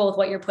comfortable with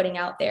what you're putting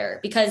out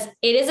there, because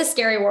it is a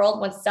scary world.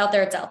 Once it's out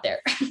there, it's out there.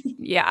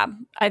 Yeah.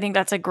 I think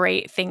that's a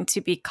great thing to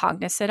be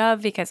cognizant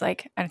of, because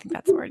like, I don't think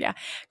that's the word. Yeah.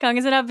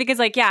 Cognizant of, because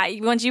like, yeah,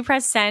 once you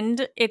press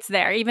send, it's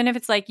there. Even if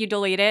it's like you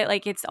delete it,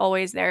 like it's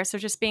always there. So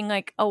just being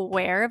like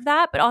aware of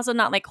that, but also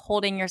not like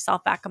holding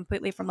yourself back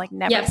completely from like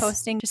never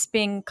posting, just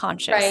being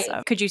conscious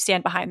of, could you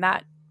stand behind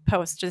that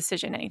post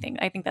decision, anything.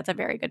 I think that's a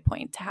very good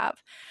point to have.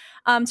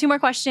 2 more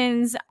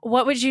questions.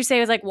 What would you say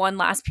was like one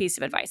last piece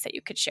of advice that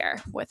you could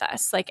share with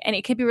us? Like, and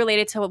it could be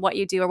related to what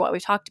you do or what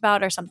we've talked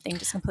about, or something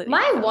just completely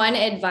different. My one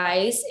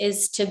advice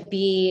is to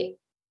be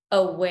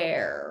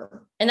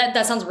aware. And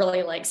that sounds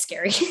really like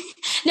scary.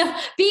 No,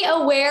 be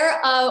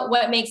aware of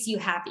what makes you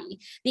happy.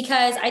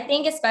 Because I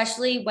think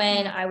especially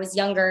when I was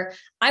younger,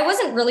 I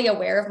wasn't really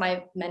aware of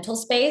my mental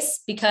space,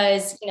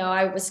 because,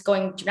 I was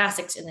going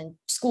gymnastics and then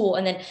school.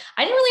 And then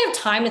I didn't really have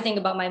time to think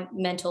about my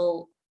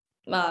mental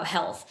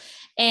health.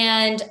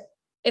 And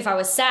if I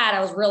was sad,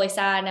 I was really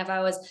sad. And if I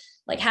was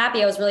like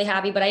happy, I was really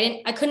happy, but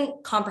I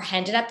couldn't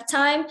comprehend it at the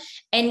time.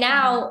 And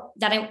now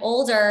that I'm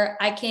older,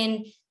 I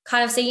can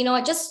kind of say, you know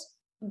what, just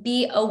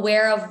be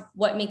aware of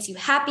what makes you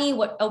happy,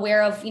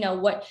 aware of,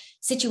 what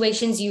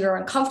situations you're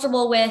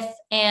uncomfortable with,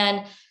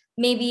 and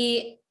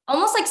maybe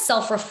almost like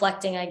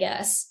self-reflecting, I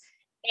guess.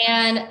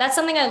 And that's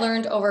something I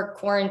learned over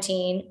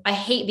quarantine. I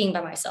hate being by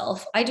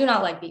myself. I do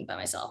not like being by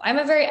myself. I'm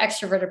a very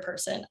extroverted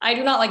person. I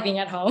do not like being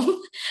at home.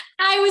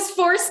 I was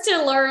forced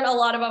to learn a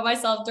lot about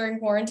myself during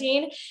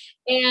quarantine.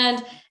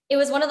 And it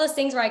was one of those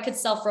things where I could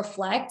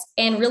self-reflect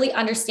and really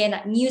understand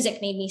that music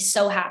made me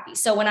so happy.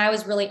 So when I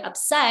was really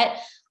upset,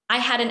 I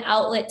had an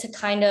outlet to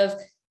kind of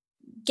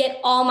get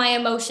all my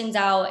emotions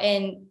out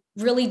and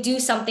really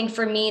do something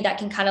for me that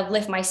can kind of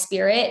lift my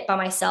spirit by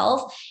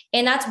myself.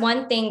 And that's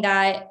one thing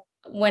that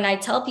when I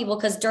tell people,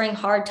 because during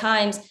hard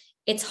times,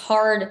 it's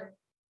hard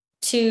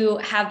to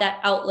have that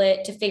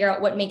outlet to figure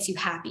out what makes you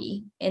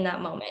happy in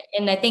that moment.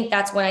 And I think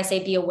that's when I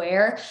say be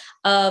aware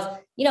of,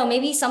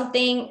 maybe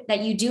something that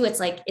you do, it's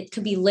like, it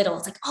could be little.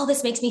 It's like, oh,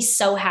 this makes me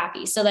so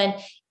happy. So then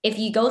if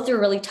you go through a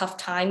really tough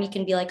time, you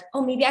can be like,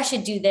 oh, maybe I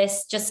should do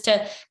this just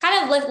to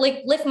kind of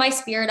lift my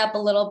spirit up a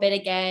little bit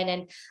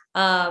again.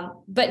 And,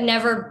 but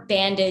never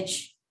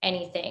bandage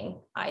anything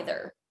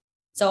either.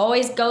 So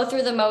always go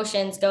through the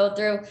motions, go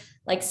through,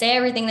 like, say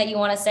everything that you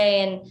want to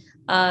say, and,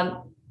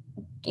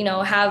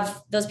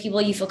 have those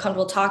people you feel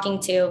comfortable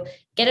talking to,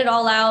 get it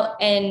all out,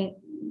 and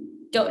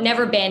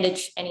never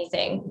bandage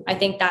anything. I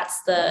think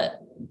that's the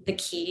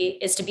key,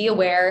 is to be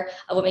aware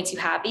of what makes you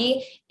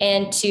happy,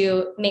 and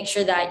to make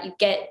sure that you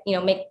get,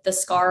 make the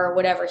scar or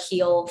whatever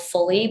heal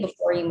fully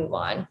before you move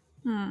on.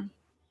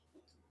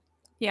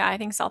 Yeah, I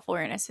think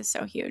self-awareness is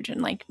so huge, and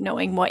like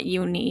knowing what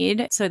you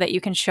need so that you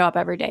can show up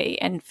every day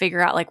and figure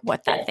out like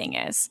what that thing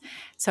is.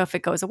 So if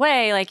it goes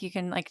away, like you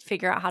can like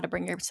figure out how to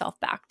bring yourself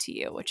back to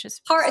you, which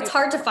is hard. It's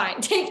hard to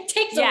find.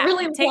 Takes a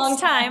really long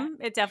time.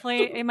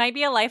 It might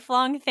be a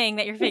lifelong thing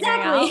that you're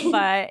figuring out,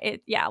 but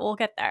we'll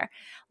get there.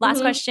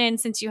 Last question,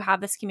 since you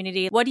have this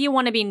community, what do you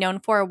want to be known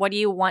for? What do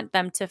you want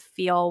them to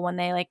feel when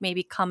they like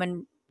maybe come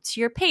in to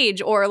your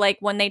page, or like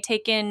when they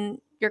take in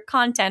your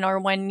content, or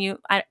when you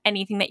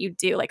anything that you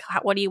do? Like,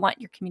 what do you want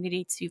your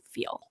community to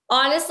feel?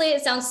 Honestly,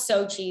 it sounds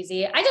so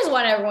cheesy. I just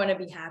want everyone to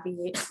be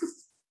happy.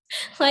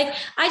 Like,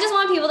 I just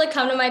want people to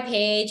come to my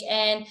page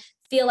and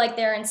feel like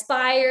they're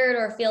inspired,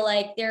 or feel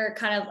like they're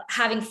kind of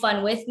having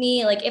fun with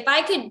me. Like, if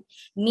I could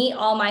meet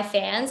all my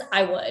fans,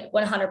 I would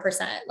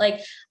 100%.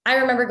 Like, I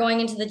remember going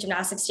into the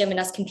gymnastics gym and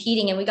us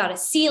competing, and we got to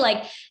see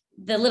like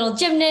the little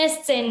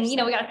gymnasts and, we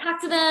got to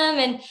talk to them.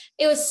 And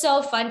it was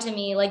so fun to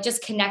me, like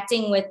just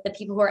connecting with the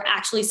people who are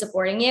actually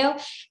supporting you.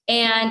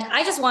 And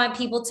I just want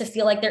people to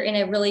feel like they're in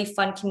a really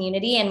fun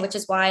community. And which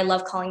is why I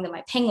love calling them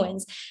my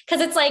penguins. Cause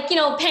it's like,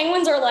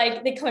 penguins are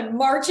like, they come in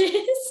marches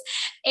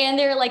and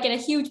they're like in a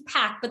huge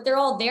pack, but they're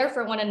all there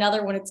for one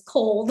another when it's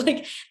cold.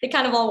 Like they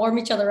kind of all warm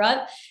each other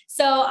up.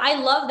 So I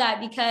love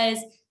that because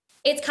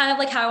it's kind of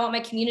like how I want my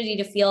community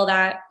to feel,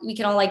 that we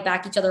can all like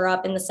back each other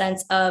up in the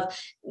sense of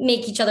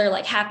make each other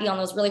like happy on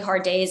those really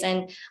hard days.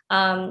 And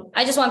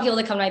I just want people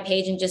to come to my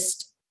page and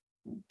just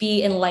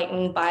be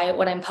enlightened by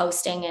what I'm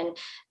posting and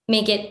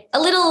make it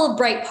a little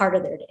bright part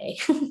of their day.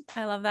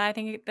 I love that. I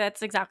think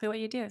that's exactly what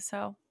you do.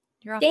 So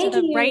you're off Thank to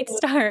the you. right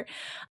start.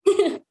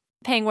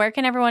 Peng, where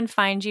can everyone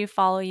find you,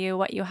 follow you,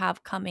 what you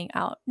have coming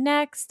out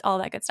next, all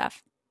that good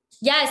stuff?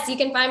 Yes, you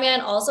can find me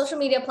on all social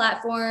media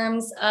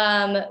platforms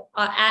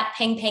at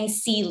Peng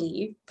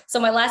Seeley. So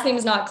my last name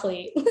is not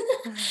Klee. a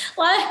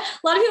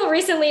lot of people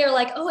recently are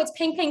like, oh, it's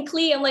Peng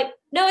Klee. I'm like,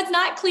 no, it's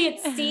not Klee,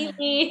 it's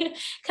Seeley,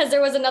 because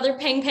there was another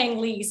Peng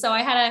Lee. So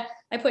I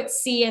put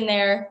C in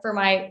there for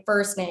my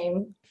first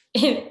name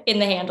in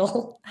the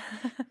handle.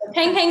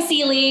 Peng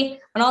Seeley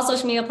on all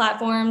social media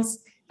platforms.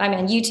 I'm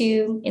on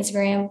YouTube,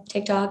 Instagram,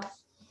 TikTok.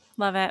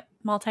 Love it.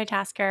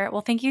 Multitasker.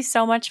 Well, thank you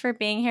so much for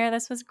being here.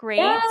 This was great.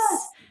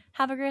 Yes.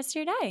 Have a great rest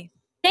of your day.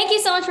 Thank you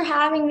so much for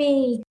having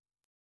me.